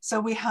 So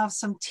we have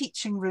some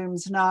teaching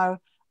rooms now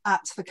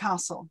at the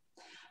castle.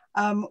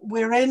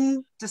 We're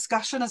in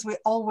discussion, as we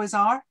always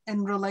are,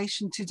 in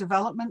relation to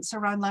developments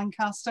around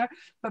Lancaster,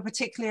 but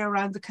particularly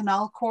around the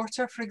Canal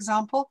Quarter, for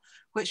example,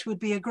 which would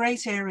be a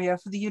great area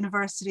for the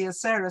university,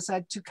 as Sarah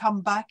said, to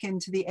come back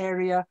into the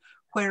area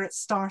where it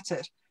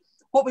started.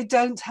 What we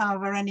don't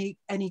have are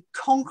any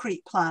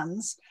concrete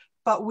plans,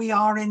 but we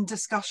are in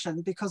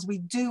discussion because we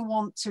do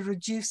want to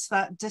reduce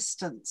that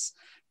distance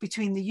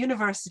between the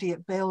university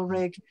at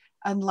Bailrig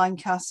and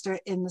Lancaster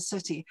in the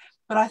city.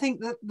 But I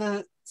think that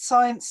the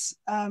science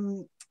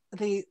and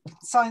the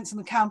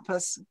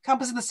campus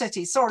in the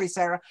city, sorry,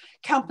 Sarah,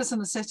 campus in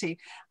the city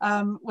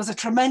was a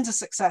tremendous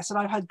success, and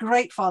I've had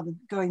great fun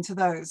going to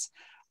those.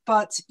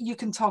 But you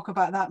can talk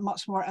about that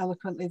much more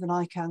eloquently than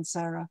I can,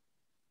 Sarah.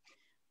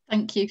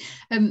 Thank you.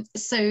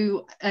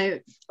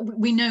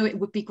 We know it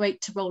would be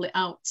great to roll it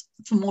out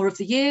for more of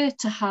the year,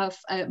 to have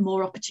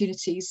more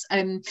opportunities.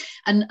 And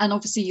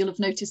obviously you'll have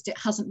noticed it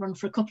hasn't run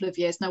for a couple of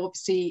years now.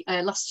 Obviously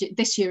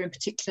this year in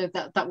particular,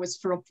 that was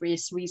for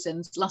obvious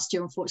reasons. Last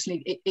year,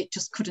 unfortunately, it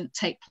just couldn't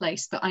take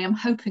place, but I am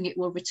hoping it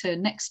will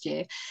return next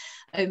year.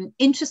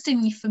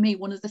 Interestingly for me,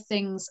 one of the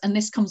things, and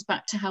this comes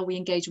back to how we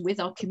engage with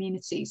our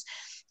communities,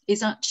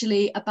 is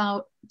actually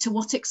about to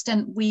what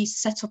extent we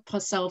set up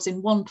ourselves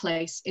in one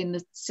place in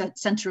the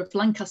centre of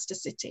Lancaster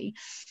City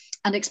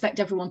and expect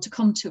everyone to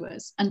come to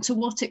us, and to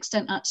what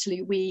extent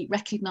actually we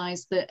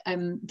recognise that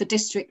the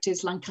district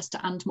is Lancaster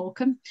and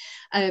Morecambe,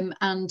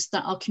 and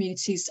that our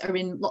communities are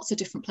in lots of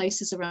different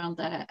places around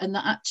there, and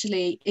that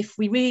actually if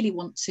we really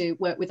want to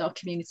work with our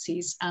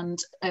communities and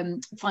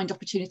find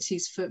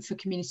opportunities for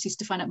communities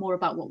to find out more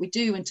about what we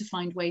do and to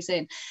find ways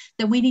in,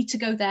 then we need to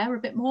go there a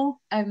bit more.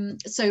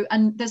 And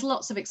there's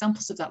lots of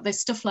examples of that.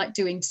 There's stuff like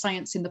doing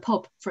science in the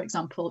pub, for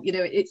example. You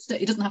know, it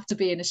doesn't have to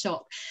be in a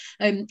shop.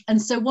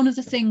 And so one of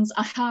the things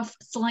I have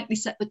slightly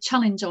set the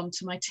challenge on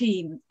to my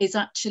team is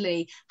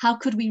actually, how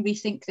could we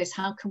rethink this?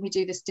 How can we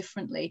do this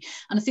differently?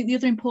 And I think the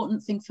other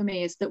important thing for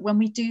me is that when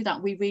we do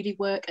that, we really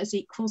work as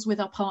equals with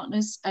our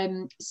partners.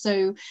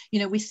 So, you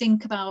know, we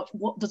think about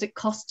what does it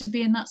cost to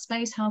be in that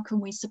space? How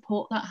can we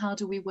support that? How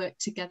do we work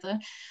together?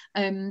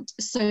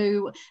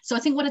 So I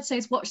think what I'd say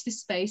is watch this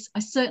space.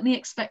 I certainly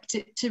expect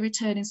it to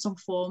return in some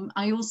form.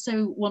 I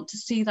also want to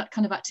see that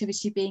kind of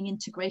activity being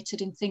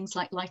integrated in things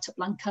like Light Up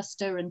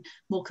Lancaster and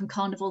Morecambe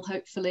Carnival,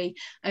 hopefully.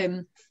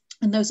 And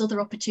those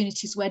other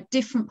opportunities where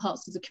different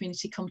parts of the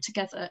community come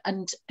together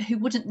and who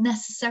wouldn't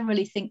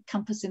necessarily think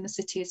campus in the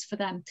city is for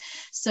them.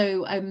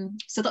 So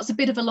so that's a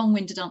bit of a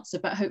long-winded answer,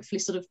 but hopefully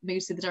sort of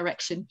moves in the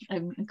direction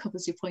and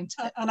covers your point.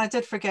 And I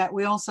did forget,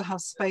 we also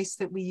have space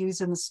that we use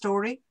in the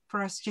story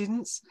for our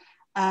students.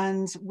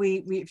 And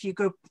we if you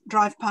go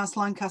drive past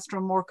Lancaster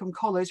and Morecambe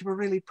College, we're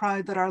really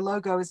proud that our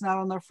logo is now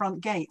on their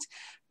front gate,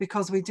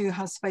 because we do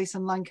have space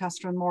in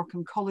Lancaster and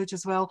Morecambe College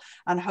as well.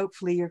 And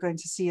hopefully you're going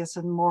to see us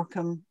in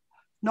Morecambe,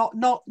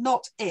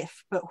 not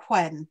if, but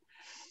when.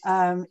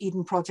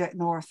 Eden Project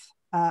North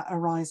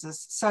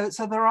arises. So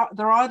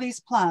there are these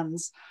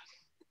plans,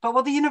 but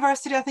what the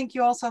university, I think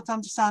you also have to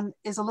understand,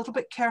 is a little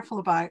bit careful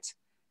about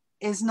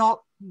is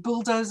not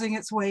bulldozing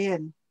its way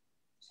in.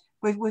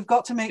 We've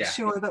got to make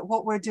sure that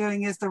what we're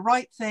doing is the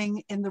right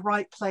thing in the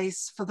right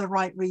place for the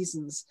right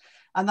reasons.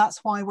 And that's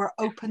why we're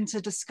open to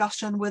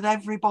discussion with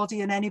everybody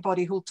and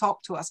anybody who'll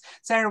talk to us.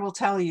 Sarah will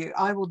tell you,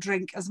 I will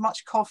drink as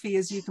much coffee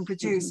as you can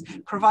produce,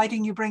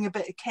 providing you bring a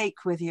bit of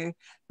cake with you.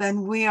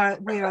 Then we are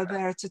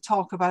there to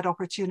talk about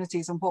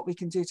opportunities and what we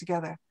can do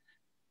together.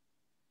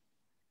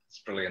 It's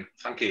brilliant.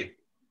 Thank you.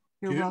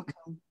 You're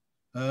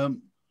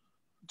welcome.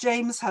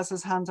 James has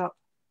his hand up.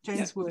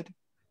 James Wood.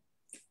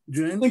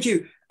 James? Thank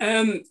you.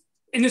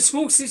 In a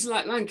small city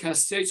like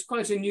Lancaster, it's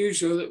quite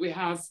unusual that we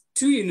have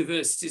two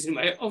universities in a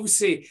way.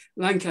 Obviously,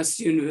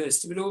 Lancaster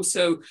University, but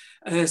also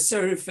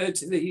Sarah referred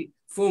to the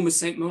former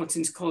St.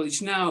 Martin's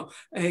College, now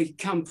a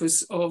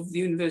campus of the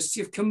University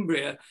of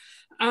Cumbria.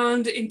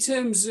 And in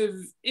terms of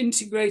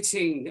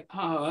integrating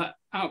our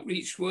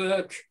outreach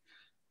work,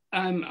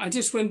 I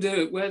just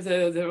wonder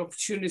whether there are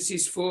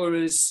opportunities for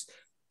us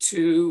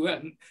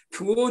to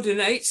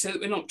coordinate so that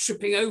we're not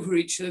tripping over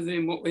each other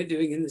in what we're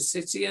doing in the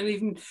city, and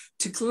even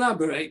to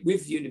collaborate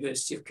with the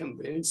University of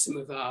Cumbria in some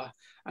of our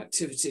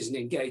activities and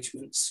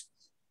engagements.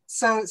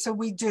 So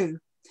we do.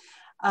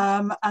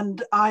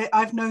 And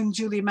I've known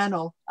Julie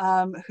Mennell,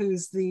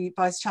 who's the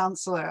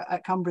Vice-Chancellor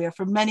at Cumbria,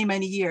 for many,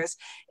 many years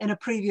in a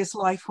previous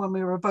life when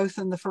we were both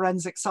in the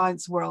forensic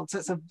science world. So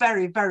it's a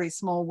very, very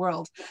small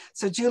world.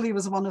 So Julie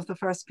was one of the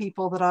first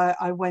people that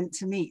I went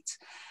to meet.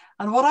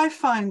 And what I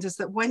found is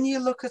that when you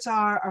look at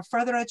our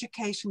further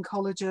education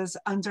colleges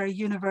and our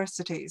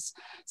universities,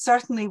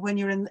 certainly when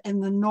you're in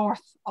the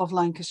north of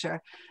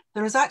Lancashire,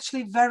 there is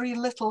actually very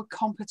little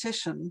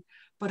competition,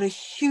 but a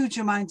huge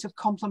amount of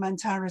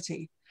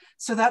complementarity.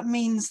 So that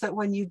means that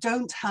when you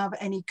don't have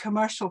any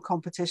commercial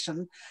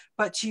competition,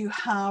 but you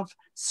have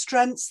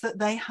strengths that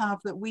they have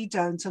that we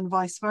don't and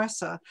vice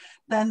versa,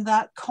 then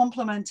that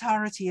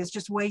complementarity is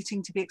just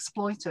waiting to be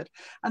exploited.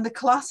 And the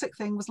classic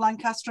thing was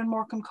Lancaster and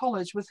Morecambe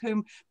College, with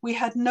whom we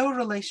had no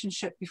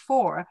relationship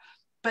before,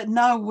 but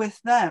now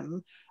with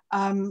them,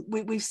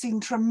 we've seen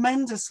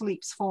tremendous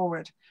leaps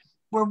forward.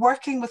 We're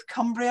working with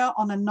Cumbria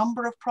on a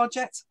number of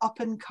projects up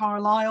in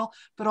Carlisle,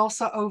 but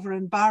also over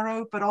in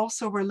Barrow, but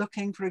also we're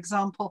looking, for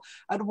example,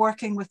 at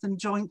working with them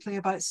jointly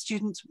about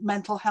student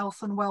mental health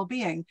and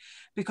well-being,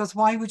 because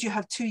why would you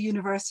have two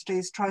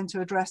universities trying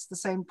to address the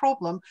same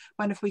problem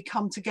when if we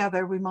come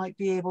together, we might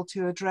be able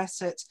to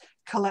address it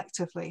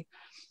collectively.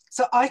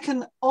 So I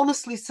can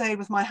honestly say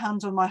with my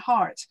hand on my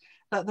heart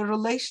that the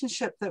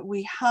relationship that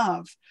we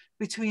have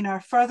between our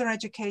further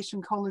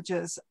education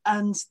colleges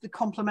and the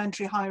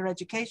complementary higher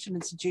education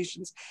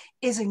institutions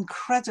is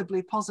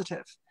incredibly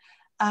positive.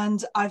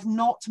 And I've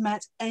not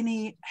met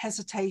any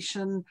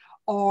hesitation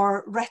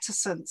or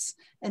reticence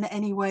in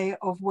any way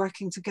of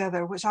working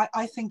together, which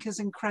I think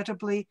is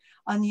incredibly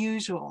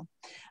unusual.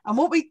 And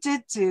what we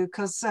did do,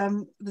 because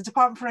the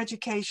Department for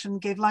Education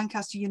gave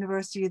Lancaster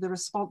University the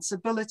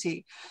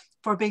responsibility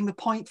for being the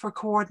point for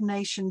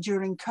coordination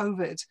during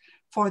COVID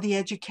for the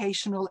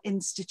educational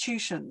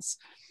institutions.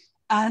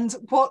 And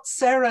what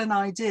Sarah and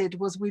I did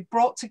was we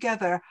brought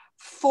together,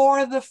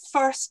 for the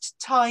first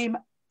time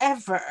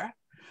ever,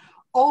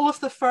 all of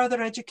the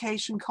further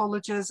education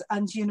colleges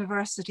and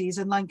universities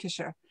in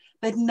Lancashire.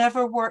 They'd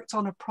never worked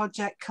on a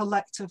project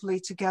collectively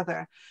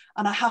together.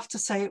 And I have to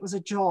say it was a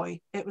joy.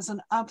 It was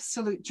an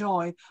absolute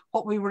joy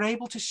what we were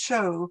able to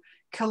show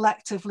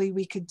collectively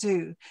we could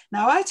do.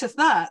 Now out of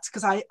that,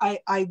 because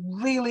I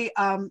really,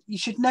 you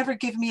should never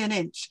give me an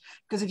inch,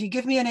 because if you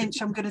give me an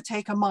inch, I'm going to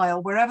take a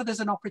mile wherever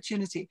there's an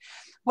opportunity.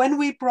 When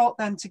we brought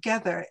them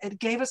together, it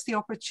gave us the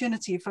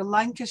opportunity for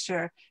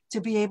Lancashire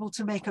to be able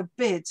to make a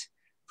bid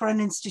for an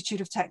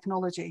Institute of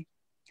Technology,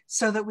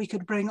 so that we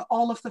could bring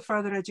all of the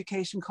further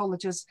education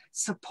colleges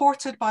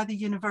supported by the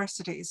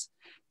universities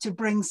to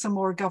bring some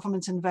more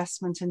government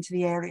investment into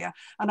the area.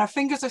 And our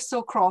fingers are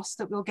still crossed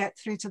that we'll get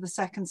through to the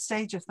second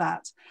stage of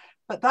that.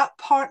 But that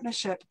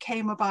partnership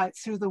came about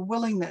through the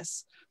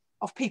willingness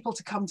of people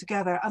to come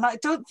together. And I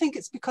don't think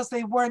it's because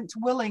they weren't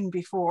willing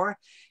before,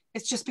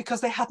 it's just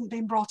because they hadn't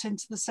been brought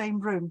into the same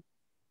room.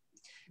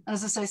 And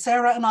as I say,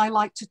 Sarah and I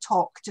like to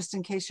talk, just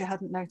in case you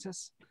hadn't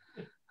noticed.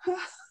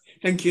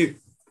 Thank you.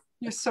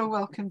 You're so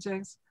welcome,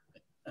 James.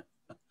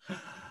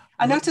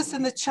 I noticed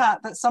in the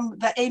chat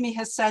that Amy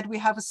has said we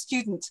have a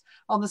student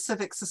on the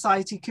Civic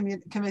Society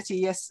Committee.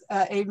 Yes,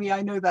 Amy,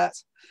 I know that.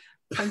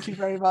 Thank you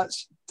very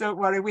much. Don't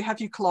worry, we have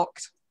you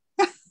clocked.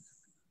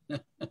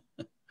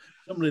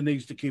 Somebody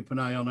needs to keep an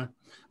eye on her.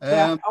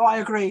 Yeah. Oh, I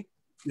agree.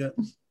 Yeah.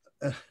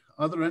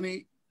 Are there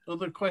any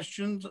other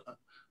questions?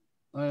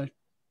 Michael.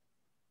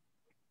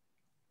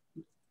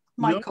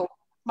 No?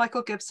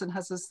 Michael Gibson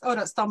has his, oh,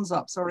 that's thumbs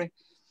up, sorry.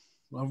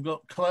 I've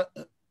got Claire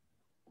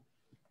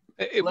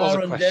was a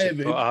and question,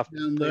 David but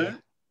down there,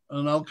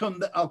 and I'll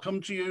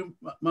come to you,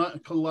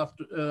 Michael,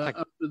 after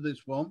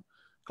this one.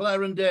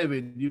 Claire and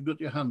David, you've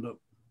got your hand up.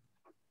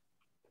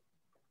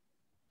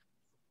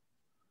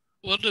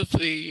 One of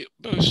the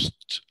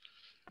most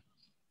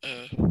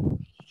I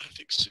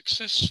think,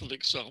 successful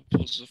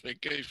examples of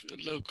engagement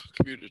in the local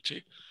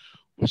community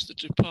was the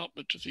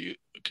Department of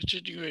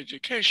Continuing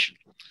Education,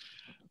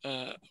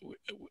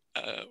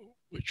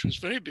 which was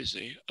very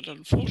busy, and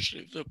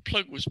unfortunately the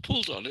plug was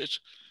pulled on it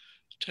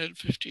 10,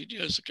 15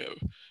 years ago.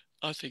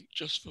 I think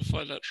just for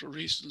financial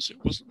reasons,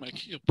 it wasn't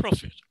making a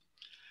profit.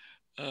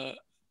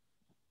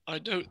 I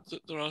note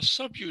that there are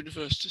some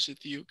universities in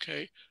the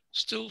UK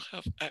still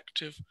have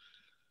active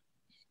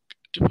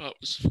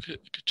departments of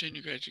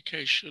continuing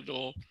education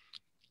or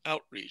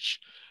outreach,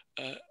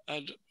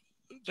 and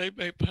they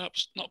may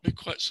perhaps not be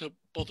quite so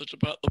bothered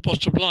about the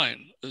bottom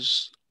line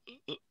as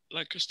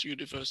Lancaster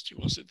University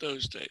was in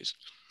those days.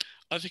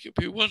 I think it'd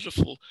be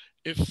wonderful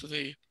if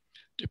the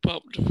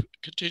Department of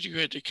Continuing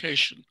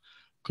Education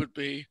could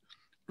be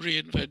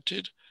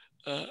reinvented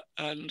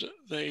and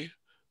they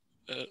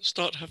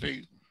start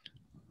having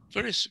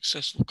very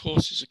successful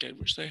courses again,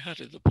 which they had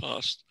in the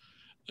past,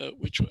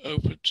 which were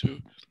open to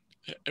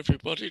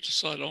everybody to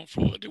sign on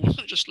for. And it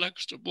wasn't just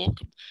Lancaster and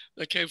Morecambe,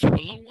 they came from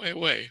a long way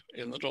away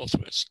in the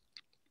Northwest.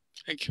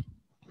 Thank you.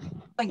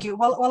 Thank you.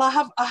 Well, I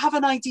have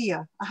an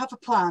idea. I have a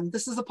plan.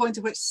 This is the point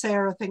at which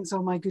Sarah thinks,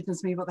 oh my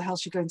goodness me, what the hell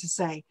is she going to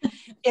say?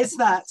 Is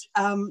that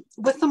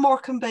with the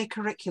Morecambe Bay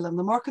curriculum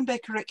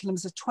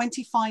is a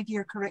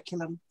 25-year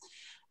curriculum.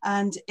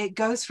 And it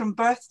goes from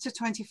birth to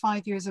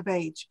 25 years of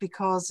age,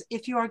 because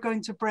if you are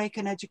going to break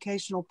an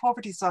educational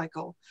poverty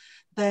cycle,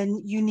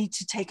 then you need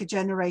to take a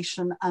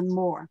generation and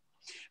more.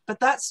 But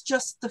that's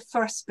just the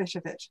first bit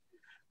of it.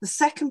 The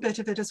second bit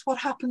of it is what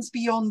happens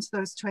beyond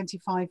those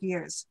 25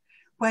 years.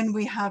 When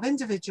we have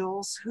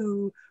individuals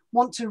who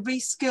want to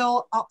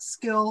reskill,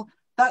 upskill,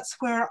 that's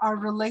where our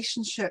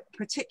relationship,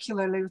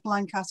 particularly with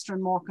Lancaster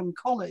and Morecambe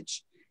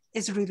College,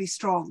 is really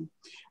strong.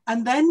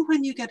 And then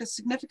when you get a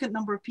significant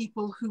number of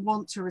people who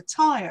want to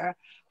retire,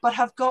 but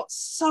have got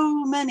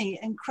so many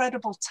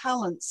incredible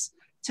talents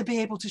to be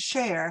able to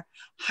share,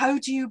 how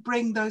do you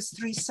bring those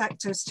three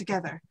sectors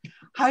together?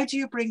 How do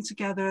you bring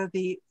together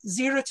the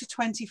 0 to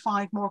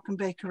 25 Morecambe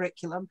Bay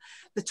curriculum,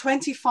 the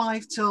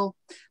 25 till,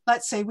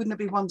 let's say, wouldn't it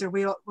be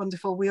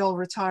wonderful, we all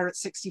retire at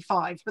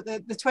 65, but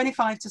the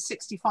 25 to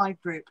 65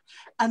 group,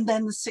 and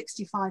then the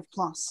 65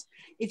 plus.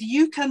 If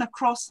you can,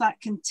 across that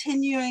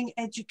continuing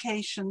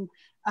education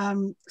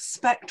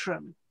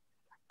spectrum,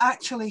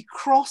 actually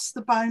cross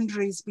the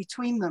boundaries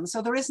between them,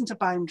 so there isn't a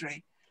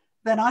boundary,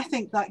 then I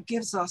think that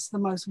gives us the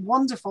most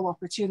wonderful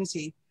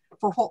opportunity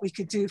for what we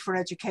could do for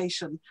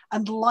education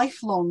and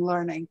lifelong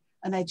learning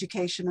and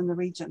education in the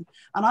region.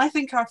 And I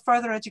think our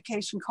further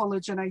education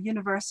college and our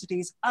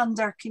universities and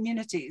our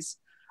communities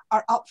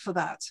are up for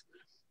that.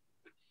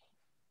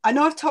 I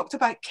know I've talked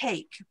about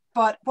cake,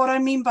 but what I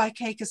mean by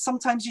cake is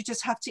sometimes you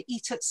just have to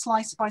eat it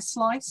slice by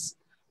slice,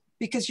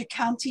 because you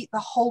can't eat the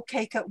whole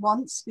cake at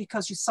once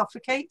because you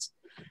suffocate.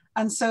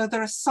 And so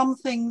there are some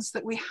things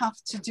that we have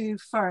to do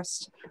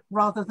first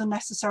rather than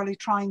necessarily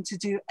trying to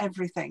do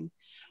everything.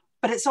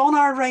 But it's on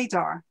our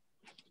radar,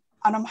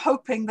 and I'm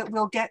hoping that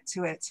we'll get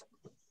to it,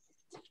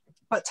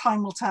 but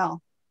time will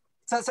tell.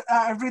 So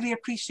I really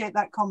appreciate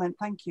that comment.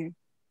 Thank you.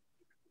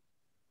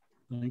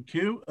 Thank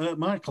you.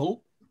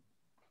 Michael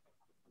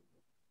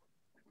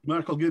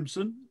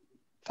Gibson.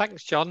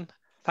 Thanks, John.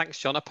 Thanks,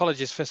 John.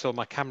 Apologies, first of all,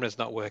 my camera's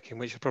not working,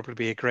 which will probably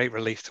be a great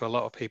relief to a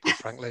lot of people,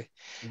 frankly.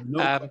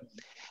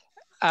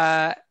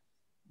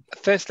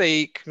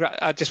 Firstly,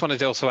 I just wanted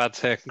to also add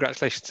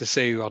congratulations to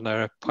Sue on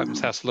her appointment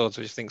to House of Lords,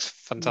 which I think is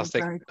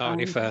fantastic, not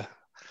only for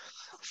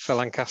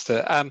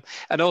Lancaster.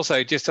 And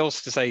also to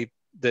say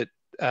that,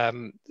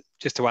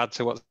 just to add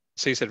to what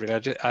Sue said,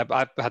 really,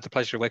 I've had the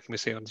pleasure of working with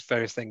Sue on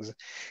various things,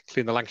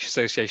 including the Lancashire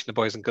Association of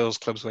Boys and Girls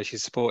Clubs, where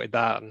she's supported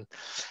that,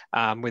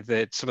 and with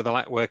some of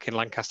the work in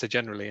Lancaster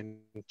generally, and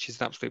she's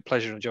an absolute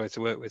pleasure and joy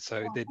to work with.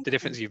 So the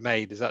difference you've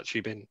made has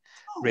actually been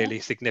really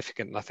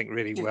significant, and I think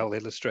really well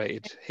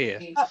illustrated here.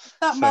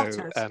 That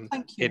matters.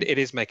 Thank you. It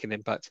is making an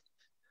impact.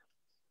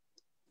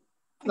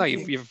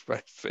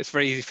 It's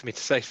very easy for me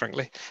to say,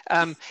 frankly.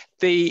 I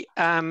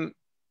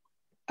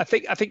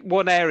think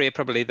one area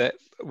probably that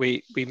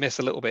we miss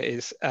a little bit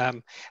is,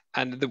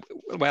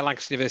 where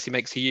Lancaster University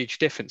makes a huge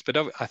difference, but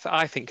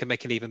I think can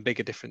make an even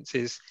bigger difference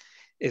is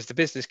the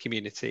business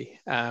community.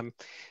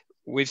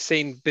 We've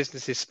seen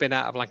businesses spin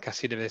out of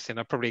Lancaster University, and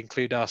I'll probably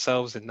include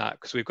ourselves in that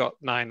because we've got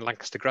 9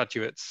 Lancaster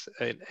graduates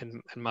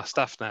in my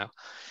staff now.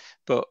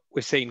 But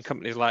we've seen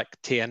companies like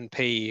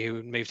TNP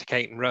who moved to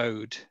Caton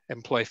Road,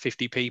 employ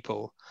 50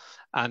 people,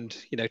 and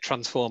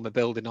transform a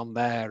building on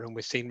there. And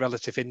we've seen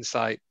Relative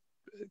Insight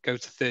go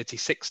to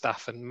 36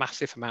 staff and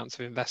massive amounts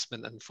of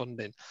investment and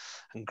funding,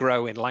 and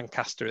grow in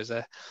Lancaster as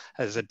a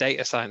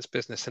data science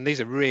business. And these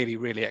are really,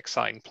 really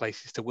exciting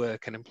places to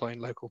work and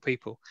employing local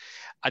people.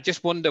 I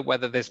just wonder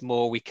whether there's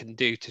more we can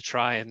do to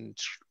try and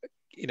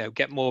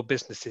get more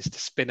businesses to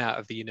spin out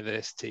of the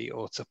university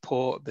or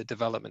support the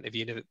development of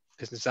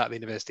business out of the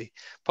university,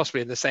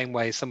 possibly in the same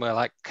way somewhere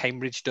like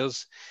Cambridge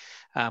does,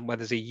 where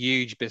there's a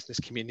huge business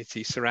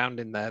community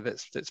surrounding there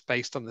that's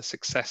based on the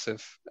success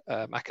of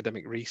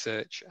academic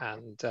research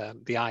and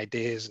the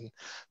ideas and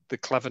the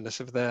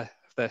cleverness of their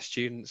their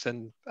students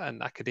and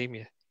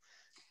academia.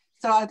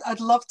 So I'd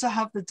love to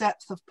have the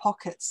depth of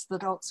pockets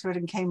that Oxford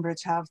and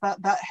Cambridge have.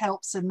 That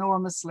helps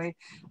enormously,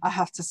 I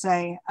have to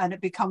say, and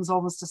it becomes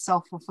almost a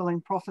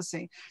self-fulfilling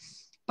prophecy.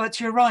 But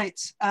you're right.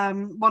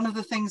 One of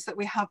the things that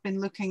we have been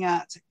looking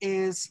at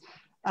is,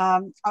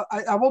 I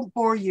won't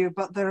bore you,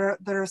 but there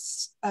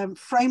are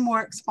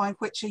frameworks by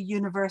which a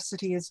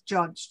university is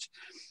judged.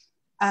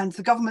 And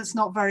the government's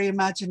not very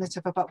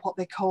imaginative about what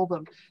they call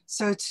them.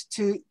 So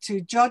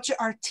to judge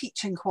our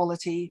teaching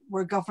quality,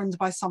 we're governed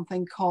by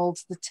something called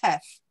the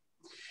TEF.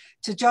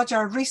 To judge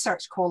our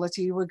research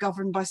quality, we're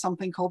governed by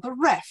something called the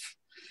REF.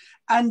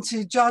 And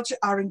to judge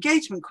our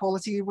engagement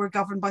quality, we're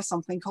governed by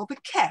something called the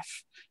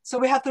KEF. So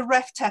we have the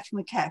REF, TEF, and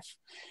the KEF.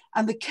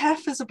 And the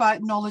KEF is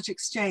about knowledge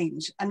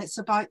exchange, and it's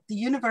about the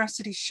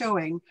university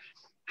showing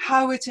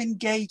how it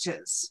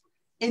engages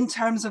in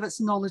terms of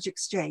its knowledge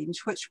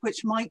exchange,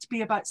 which might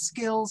be about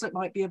skills, it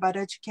might be about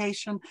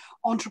education,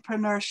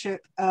 entrepreneurship,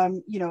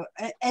 you know,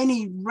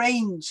 any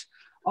range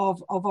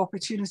of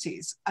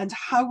opportunities, and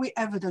how we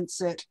evidence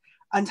it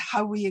and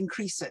how we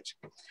increase it.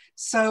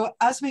 So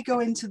as we go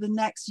into the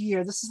next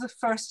year, this is the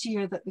first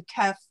year that the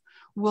KEF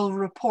will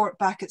report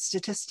back its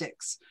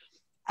statistics.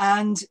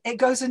 And it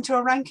goes into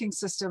a ranking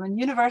system, and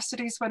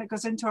universities, when it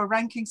goes into a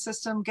ranking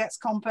system, gets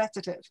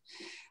competitive.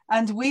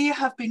 And we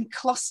have been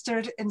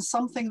clustered in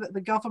something that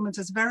the government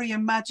has very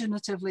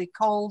imaginatively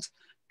called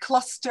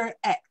Cluster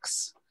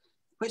X,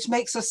 which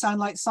makes us sound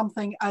like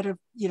something out of,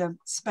 you know,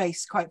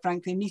 space, quite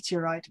frankly,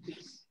 meteorite.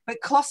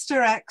 But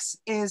Cluster X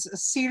is a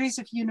series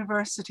of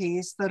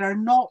universities that are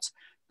not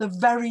the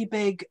very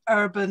big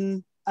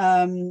urban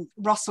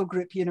Russell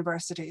Group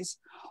universities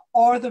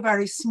or the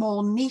very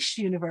small niche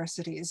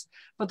universities,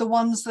 but the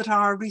ones that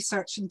are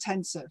research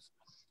intensive.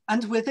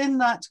 And within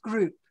that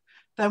group,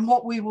 then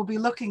what we will be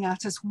looking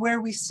at is where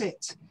we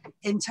sit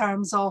in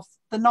terms of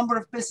the number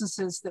of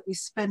businesses that we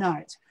spin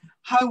out,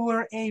 how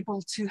we're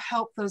able to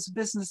help those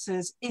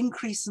businesses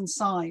increase in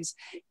size.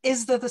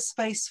 Is there the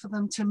space for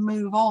them to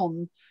move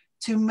on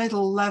to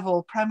middle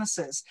level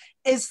premises?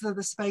 Is there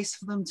the space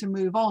for them to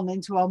move on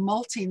into a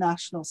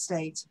multinational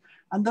state?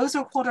 And those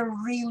are what are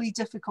really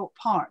difficult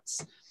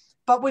parts.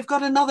 But we've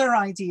got another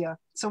idea,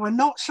 so we're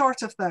not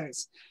short of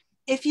those.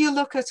 If you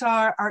look at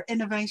our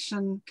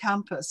innovation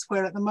campus,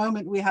 where at the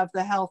moment we have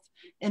the Health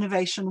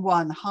Innovation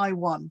 1, High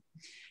 1,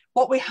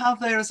 what we have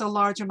there is a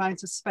large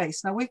amount of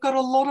space. Now, we've got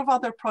a lot of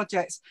other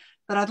projects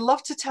that I'd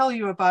love to tell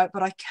you about,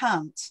 but I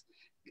can't.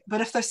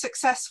 But if they're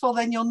successful,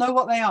 then you'll know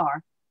what they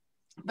are.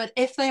 But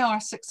if they are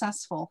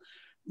successful,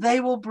 they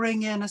will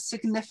bring in a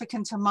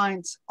significant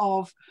amount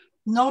of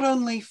not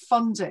only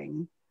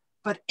funding,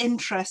 but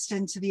interest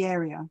into the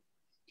area.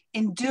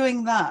 In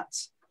doing that,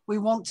 we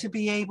want to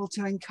be able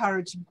to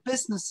encourage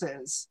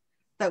businesses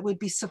that would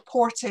be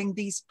supporting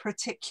these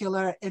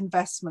particular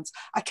investments.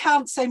 I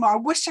can't say more. I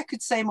wish I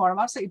could say more. I'm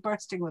absolutely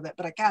bursting with it,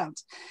 but I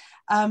can't.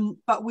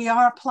 But we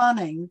are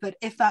planning that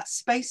if that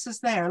space is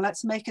there,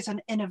 let's make it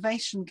an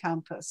innovation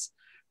campus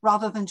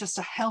rather than just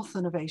a health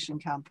innovation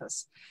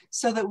campus,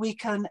 so that we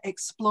can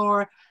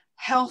explore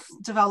health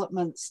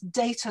developments,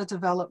 data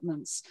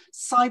developments,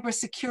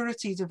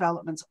 cybersecurity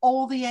developments,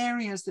 all the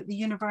areas that the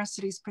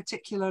university is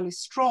particularly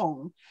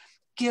strong,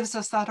 gives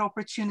us that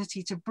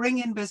opportunity to bring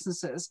in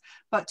businesses,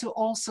 but to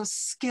also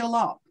skill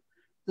up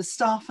the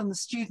staff and the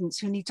students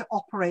who need to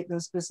operate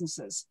those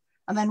businesses.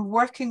 And then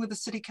working with the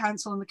city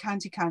council and the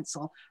county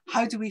council,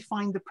 how do we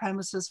find the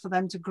premises for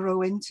them to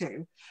grow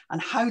into?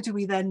 And how do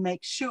we then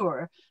make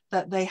sure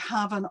that they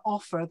have an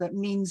offer that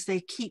means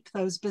they keep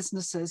those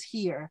businesses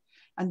here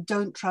and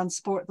don't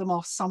transport them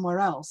off somewhere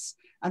else?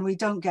 And we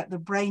don't get the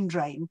brain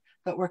drain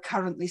that we're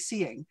currently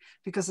seeing,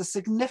 because a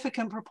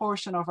significant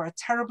proportion of our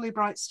terribly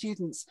bright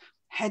students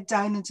head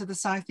down into the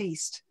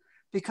southeast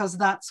because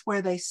that's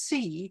where they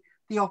see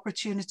the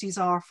opportunities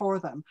are for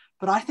them.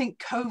 But I think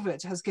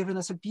COVID has given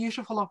us a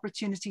beautiful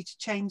opportunity to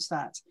change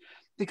that,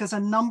 because a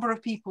number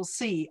of people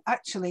see,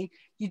 actually,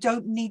 you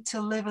don't need to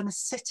live in a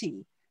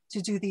city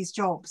to do these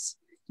jobs.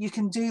 You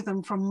can do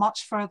them from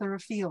much further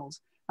afield.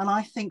 And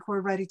I think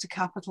we're ready to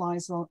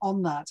capitalize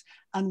on that,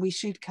 and we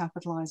should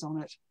capitalize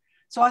on it.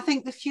 So I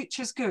think the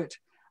future's good.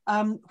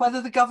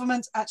 Whether the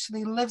government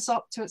actually lives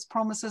up to its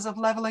promises of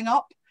levelling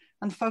up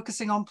and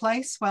focusing on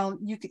place, well,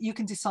 you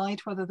can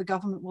decide whether the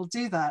government will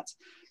do that.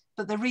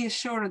 But the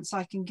reassurance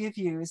I can give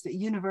you is that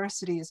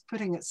university is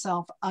putting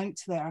itself out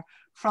there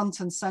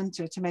front and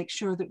center to make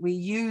sure that we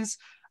use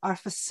our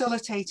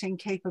facilitating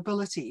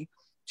capability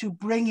to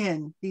bring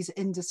in these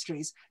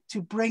industries,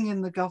 to bring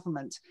in the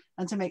government,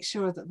 and to make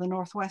sure that the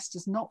Northwest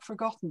is not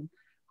forgotten,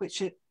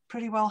 which it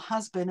pretty well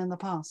has been in the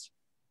past.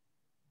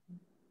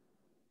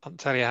 I'll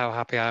tell you how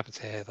happy I am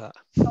to hear that.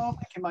 Oh,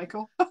 thank you,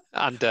 Michael.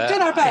 And we're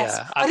doing our best.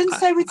 Yeah, I didn't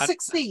say we'd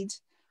succeed,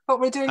 but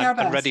we're doing our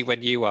best. I'm ready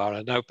when you are.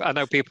 I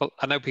know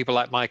people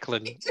like Michael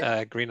and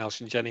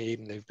Greenhalgh and Jenny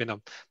Eden, who've been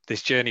on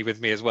this journey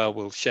with me as well,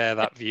 will share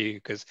that view,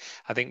 because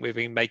I think we've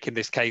been making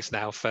this case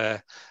now for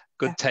a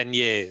good 10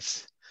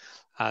 years.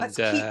 And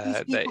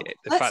the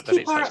fact that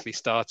it's actually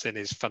starting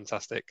is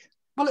fantastic.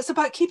 Well, it's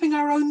about keeping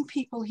our own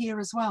people here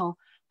as well.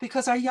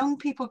 because our young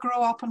people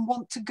grow up and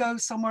want to go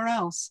somewhere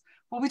else.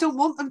 Well, we don't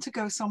want them to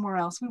go somewhere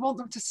else. We want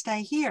them to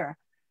stay here.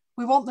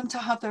 We want them to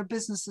have their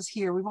businesses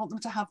here. We want them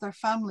to have their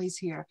families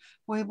here.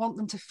 We want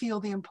them to feel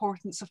the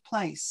importance of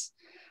place.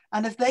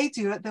 And if they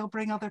do it, they'll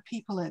bring other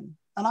people in.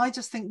 And I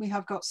just think we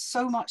have got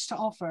so much to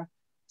offer,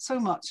 so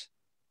much,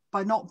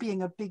 by not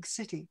being a big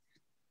city.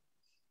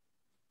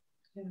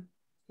 Yeah.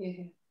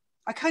 Yeah.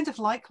 I kind of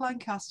like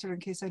Lancaster, in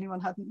case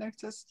anyone hadn't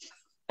noticed.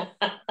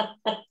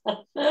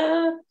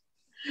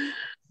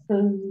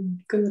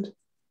 Good.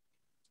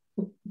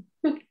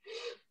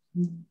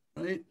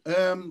 Right.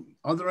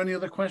 Are there any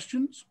other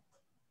questions?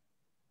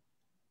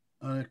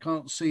 I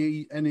can't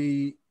see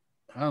any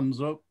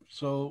hands up,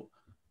 so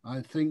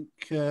I think...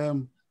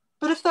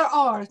 But if there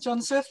are,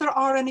 John, so if there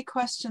are any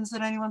questions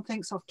that anyone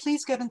thinks of,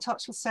 please get in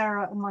touch with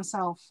Sarah and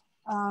myself.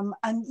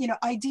 And, you know,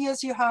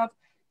 ideas you have,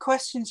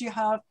 questions you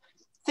have,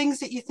 things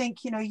that you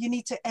think, you know, you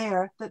need to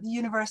air, that the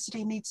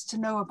university needs to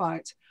know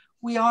about.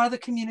 We are the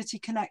community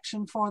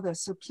connection for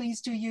this, so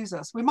please do use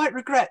us. We might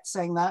regret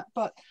saying that,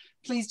 but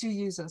please do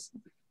use us.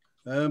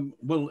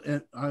 Well,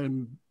 I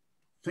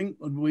think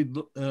we'd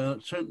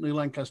certainly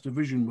Lancaster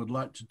Vision would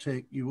like to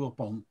take you up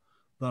on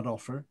that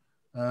offer.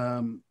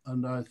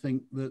 And I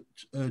think that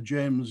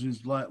James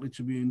is likely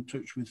to be in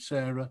touch with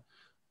Sarah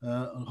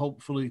and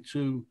hopefully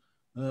to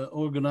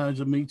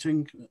organise a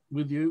meeting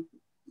with you.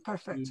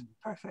 Perfect,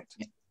 perfect.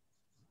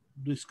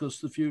 Discuss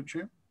the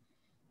future.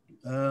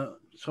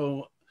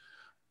 So,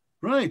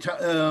 right.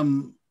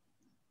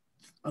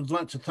 I'd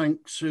like to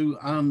thank Sue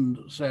and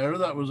Sarah.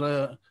 That was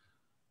a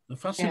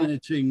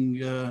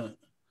fascinating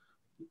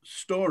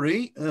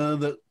story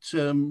that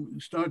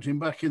starting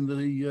back in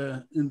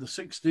the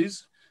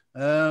 60s,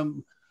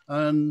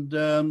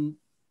 and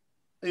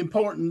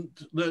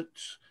important that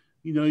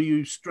you know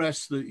you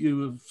stress that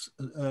you have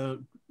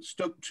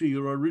stuck to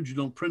your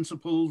original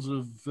principles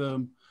of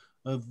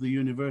the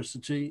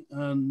university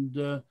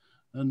and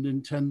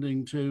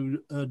intending to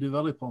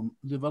develop them.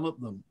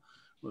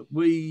 But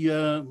we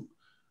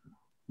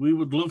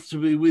would love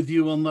to be with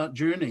you on that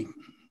journey.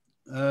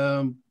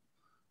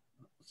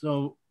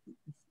 So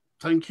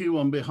thank you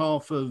on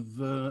behalf of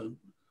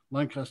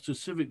Lancaster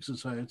Civic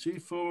Society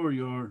for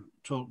your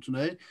talk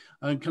today.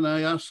 And can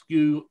I ask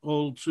you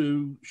all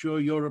to show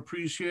your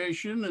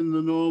appreciation in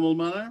the normal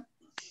manner?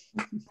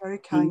 Very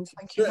kind.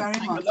 Thank you very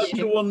much. You have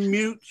to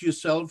unmute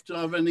yourself to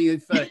have any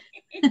effect.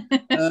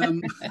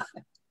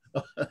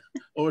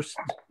 Or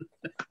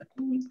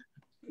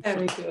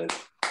very good.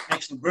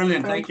 Excellent.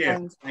 Brilliant. Very Thank you.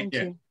 kind. Thank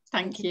you.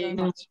 Thank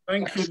you.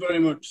 Thank you very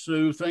much,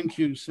 Sue. Thank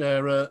you,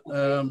 Sarah.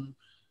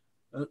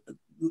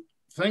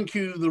 Thank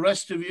you, the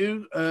rest of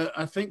you.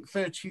 I think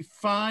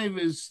 35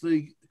 is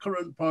the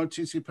current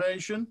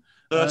participation.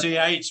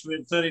 38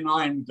 with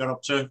 39 got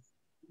up to.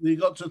 We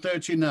got to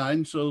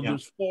 39, so Yeah.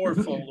 there's 4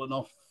 fallen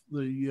off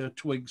the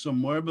twig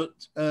somewhere, but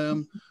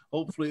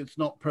hopefully it's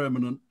not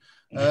permanent.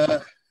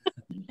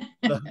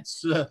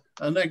 That's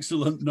an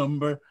excellent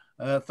number.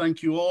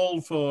 Thank you all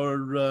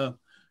for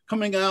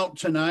coming out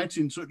tonight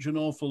in such an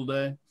awful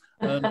day.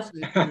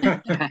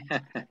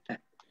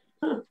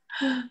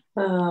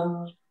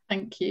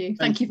 Thank you.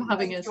 Thank you for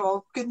having us.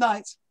 Good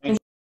night.